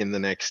in the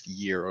next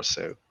year or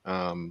so.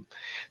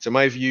 So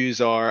my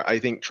views are, I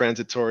think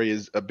transitory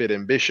is a bit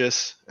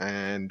ambitious,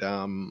 and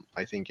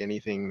I think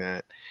anything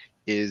that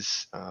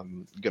is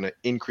going to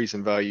increase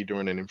in value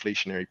during an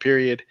inflationary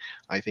period,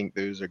 I think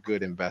those are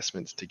good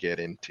investments to get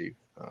into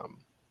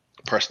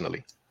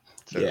personally.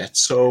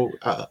 So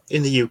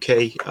in the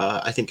UK,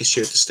 I think it's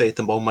here to stay at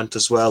the moment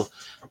as well.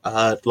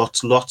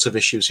 Lots of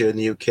issues here in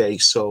the UK,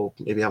 so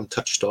maybe I haven't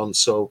touched on.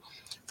 So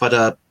I've had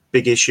a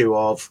big issue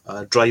of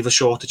driver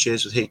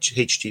shortages with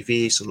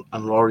HGVs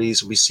and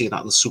lorries, and we've seen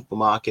that in the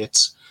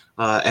supermarkets.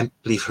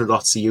 Believe it or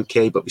not, it's the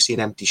UK, but we've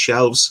seen empty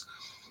shelves.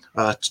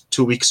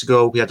 2 weeks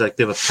ago, we had a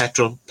bit of a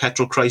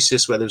petrol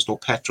crisis where there was no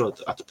petrol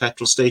at the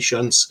petrol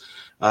stations.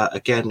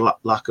 Again,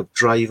 lack of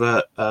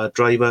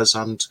drivers,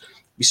 and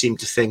we seem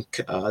to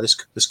think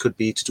this could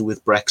be to do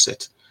with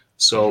Brexit.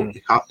 So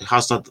it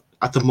has not,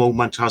 at the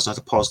moment, hasn't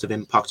had a positive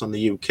impact on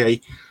the UK,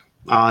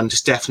 and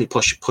it's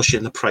definitely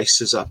pushing the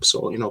prices up.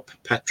 So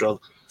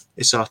petrol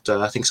is at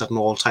I think it's at an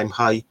all-time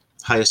high,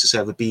 highest it's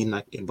ever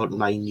been in about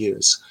 9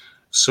 years.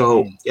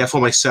 So for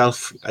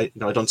myself, I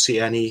don't see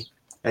any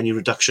any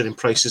reduction in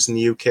prices in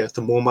the UK at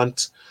the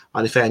moment.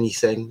 And if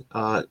anything,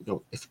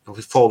 if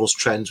it follows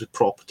trends with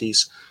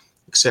properties,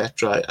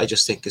 etc., I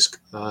just think it's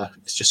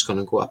just going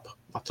to go up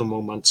at the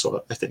moment.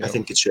 So I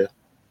think it's here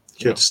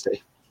to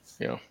stay.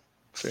 Yeah,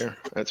 fair.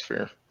 That's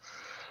fair.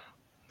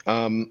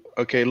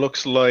 Okay,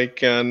 looks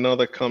like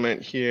another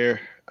comment here.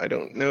 I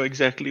don't know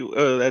exactly.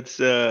 Oh, that's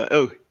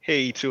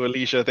hey to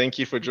Alicia. Thank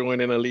you for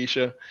joining,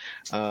 Alicia.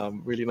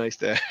 Really nice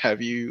to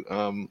have you.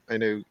 I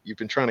know you've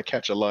been trying to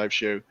catch a live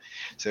show,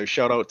 so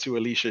shout out to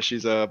Alicia.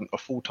 She's a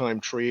full-time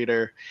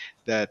trader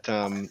that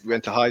we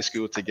went to high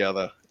school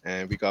together,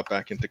 and we got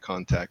back into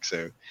contact.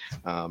 So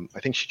I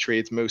think she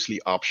trades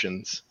mostly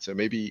options. So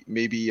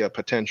maybe a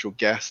potential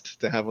guest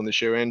to have on the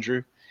show,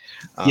 Andrew.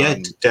 Yeah,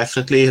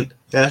 definitely.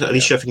 Yeah,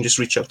 Alicia, if you can just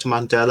reach out to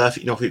Mandela,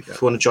 if you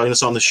want to join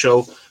us on the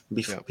show,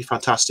 it'd be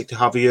fantastic to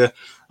have you here.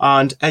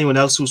 And anyone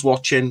else who's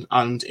watching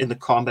and in the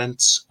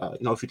comments,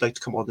 if you'd like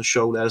to come on the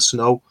show, let us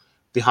know.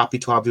 Be happy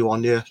to have you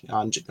on here,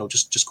 and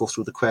just go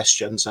through the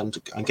questions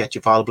and get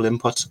your valuable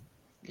input.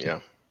 Yeah.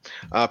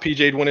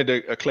 PJ wanted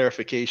a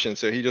clarification,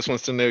 so he just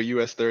wants to know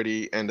US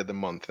 30 end of the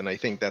month, and I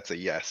think that's a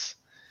yes.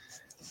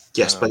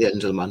 Yes, by the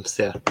end of the month.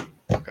 Yeah.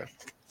 Okay.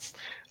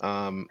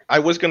 I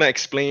was going to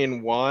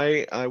explain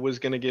why I was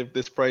going to give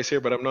this price here,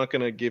 but I'm not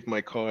going to give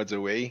my cards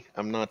away.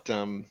 I'm not,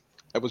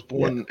 I was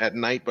born at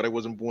night, but I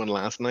wasn't born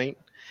last night.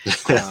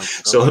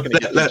 So we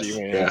let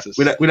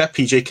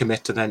PJ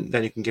commit, and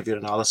then you can give your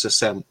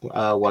analysis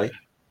why.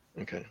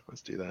 Okay,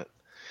 let's do that.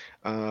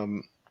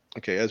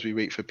 Okay, as we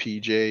wait for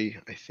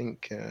PJ, I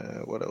think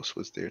what else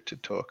was there to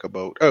talk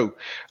about?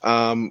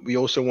 We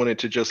also wanted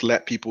to just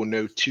let people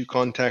know to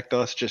contact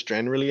us just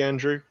generally,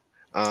 Andrew.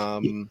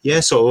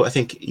 So I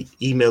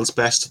think email's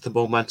best at the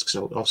moment, because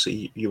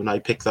obviously you and I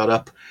pick that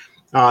up,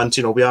 and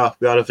we are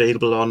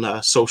available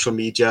on social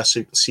media, so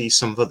you can see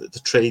some of the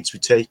trades we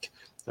take,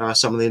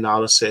 some of the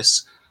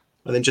analysis,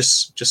 and then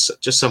just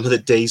some of the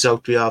days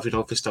out we have.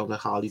 If it's down at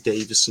Harley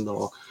Davidson,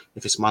 or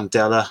if it's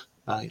Mandela,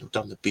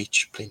 down the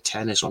beach playing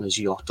tennis on his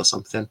yacht or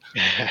something,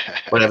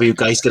 whatever you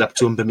guys get up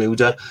to in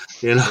Bermuda,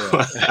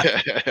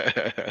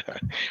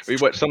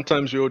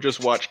 Sometimes we'll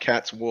just watch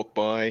cats walk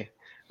by.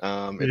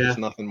 There's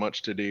nothing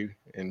much to do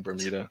in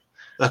Bermuda.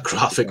 That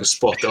graphic was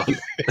spot on.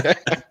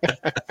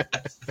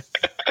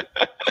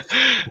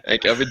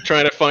 I've been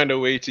trying to find a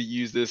way to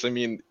use this. I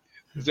mean,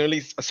 there's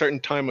only a certain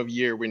time of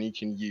year when you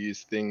can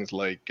use things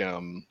like,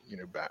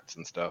 bats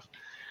and stuff.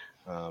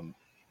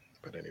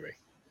 But anyway.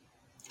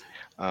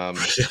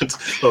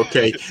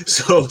 Okay,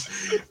 so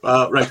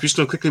right, we're just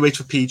going to quickly wait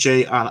for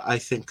PJ, and I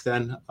think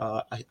then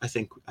I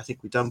think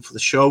we're done for the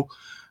show.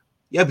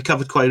 Yeah, we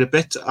covered quite a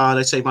bit, and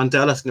I'd say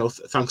Mandela,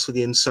 thanks for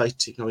the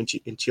insight,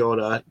 into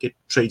your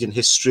trading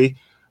history,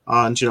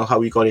 and how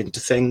you got into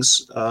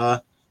things.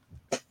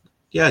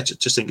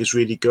 Just think it's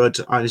really good,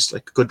 and it's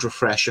like a good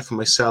refresher for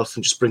myself,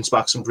 and just brings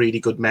back some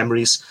really good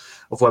memories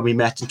of when we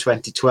met in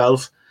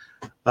 2012.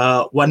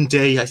 One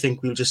day, I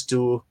think we'll just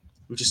do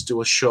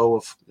a show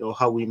of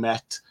how we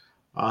met,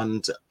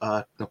 and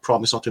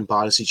promise not to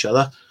embarrass each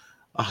other,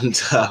 and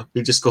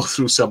we'll just go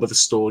through some of the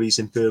stories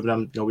in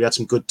Birmingham. We had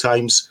some good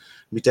times.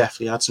 We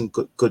definitely had some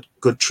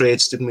good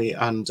trades, didn't we?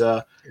 And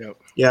I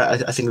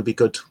think it'll be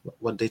good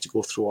one day to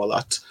go through all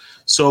that.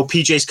 So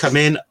PJ's come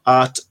in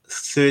at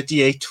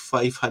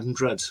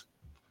 38,500.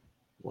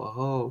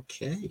 Wow.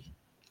 Okay.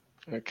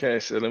 Okay,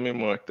 so let me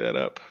mark that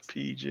up.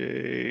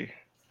 PJ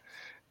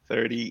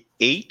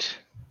 38.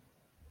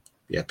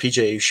 Yeah,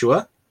 PJ, are you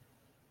sure?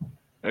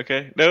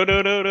 Okay. No.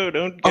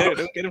 Don't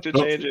get him to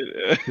change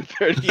it.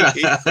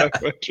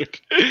 38,500.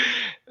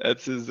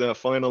 That's his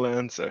final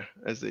answer,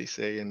 as they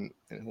say, and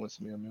Who Wants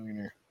to Be a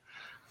Millionaire.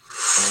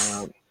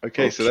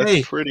 Okay, so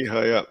that's pretty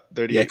high up.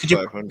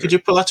 38,500. Could you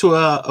pull that to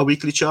a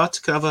weekly chart?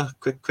 Can I have a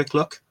quick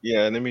look?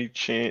 Yeah, let me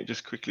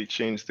quickly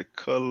change the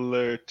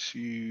color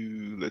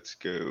to, let's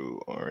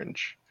go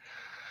orange.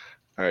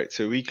 All right,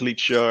 so weekly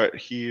chart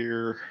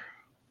here.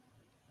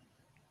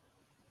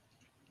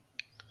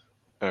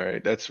 All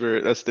right, that's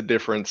the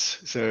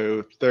difference.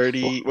 So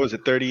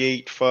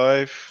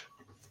 38.5,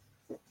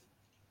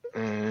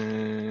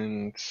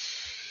 and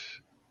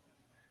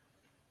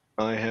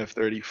I have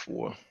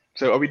 34.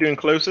 So are we doing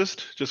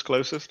closest? Just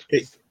closest?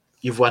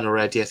 You've won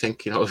already, I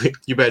think.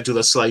 You better do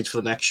the slides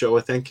for the next show,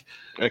 I think.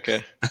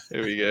 Okay,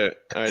 here we go.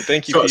 All right,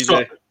 thank you,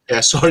 PJ.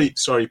 Sorry,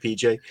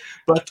 PJ.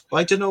 But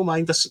I don't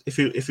mind this. If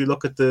you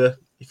look at the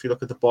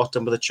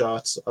bottom of the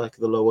charts, like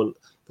the lower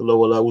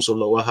lows or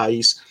lower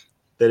highs,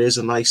 there is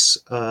a nice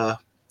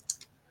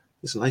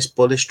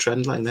bullish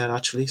trend line there,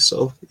 actually.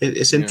 So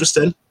it's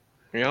interesting.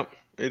 Yep.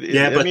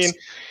 I mean,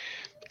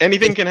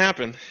 anything can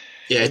happen.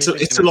 Yeah,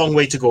 it's a long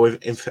way to go.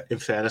 In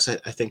fairness,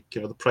 I think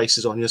the price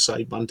is on your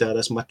side. Mandela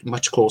is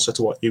much closer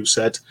to what you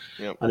said,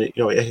 and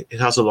it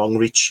has a long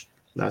reach.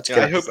 I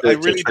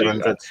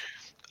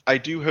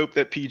do hope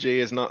that PJ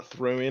is not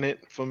throwing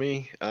it for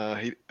me.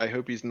 I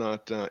hope he's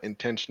not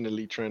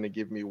intentionally trying to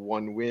give me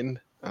one win.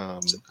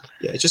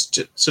 Just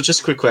a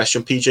quick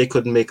question. PJ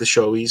couldn't make the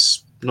show.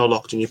 He's not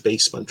locked in your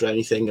basement or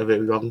anything. Have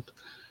you gone?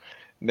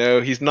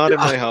 No, he's not in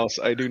my house.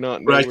 I do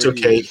not know. Right, where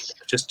okay. He is.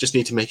 Just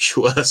need to make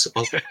sure. That's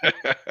all.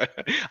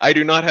 I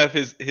do not have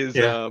his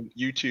Yeah.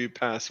 YouTube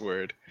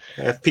password.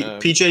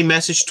 PJ,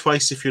 message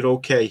twice if you're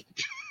okay.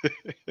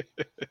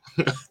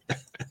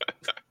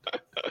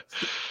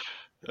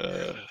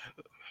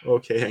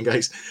 Okay, and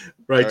guys,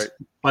 right.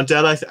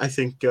 Mandela, I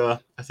think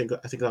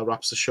that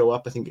wraps the show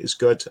up. I think it's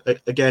good.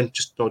 Again,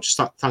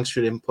 thanks for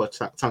your input.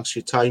 Thanks for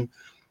your time,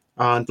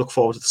 and look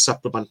forward to the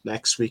supplement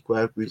next week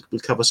where we'll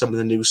cover some of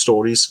the news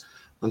stories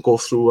and go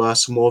through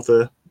some more of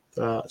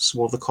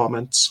the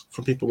comments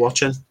from people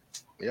watching.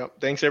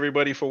 Yep. Thanks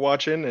everybody for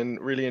watching, and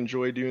really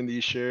enjoy doing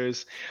these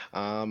shows.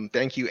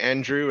 Thank you,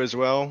 Andrew, as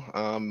well.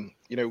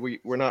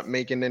 We're not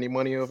making any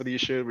money over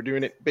these shows. We're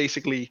doing it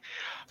basically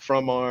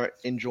from our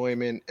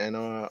enjoyment and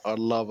our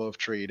love of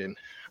trading.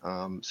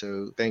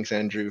 So thanks,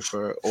 Andrew,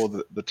 for all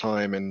the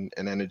time and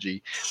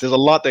energy. There's a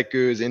lot that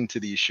goes into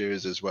these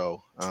shows as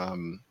well.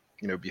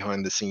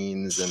 Behind the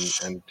scenes,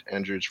 and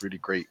Andrew, it's really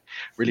great.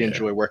 Really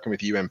enjoy working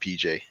with you and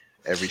PJ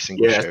every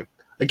single show.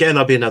 Again,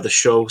 there'll be another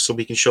show so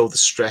we can show the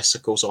stress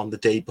that goes on the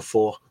day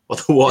before or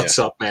the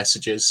WhatsApp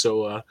messages.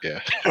 So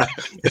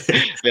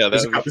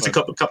there's a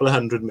couple of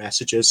hundred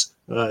messages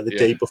the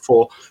day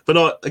before. But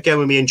no, again,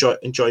 when we enjoy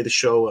the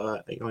show,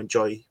 I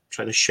enjoy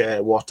trying to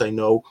share what I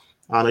know,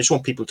 and I just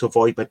want people to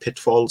avoid my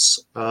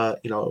pitfalls. I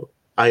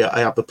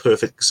have the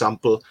perfect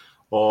example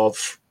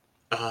of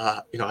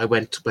I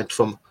went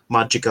from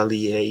magical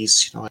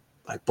EAs.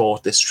 I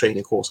bought this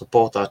training course, I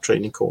bought that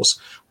training course,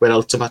 where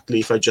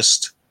ultimately if I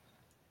just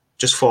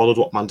followed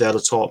what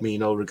Mandela taught me,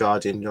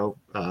 regarding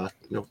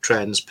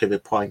trends,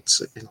 pivot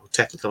points,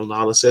 technical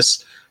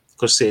analysis,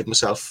 could save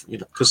myself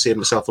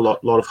a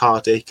lot of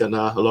heartache and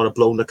a lot of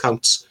blown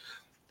accounts.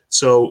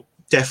 So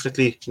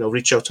definitely,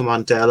 reach out to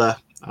Mandela,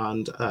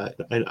 and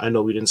I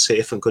know we're in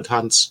safe and good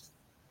hands.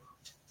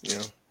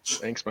 Yeah,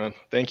 thanks, man.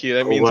 Thank you.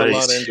 That means a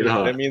lot, Andrew.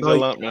 That means a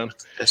lot, man.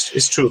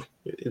 It's true.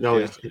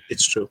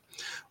 It's true.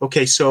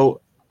 Okay, so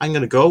I'm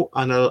gonna go,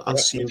 and I'll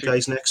see you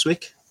guys next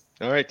week.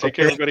 All right, take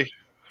care, everybody.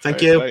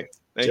 Thank you. Bye.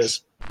 Thanks.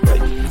 Cheers.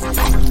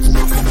 Bye.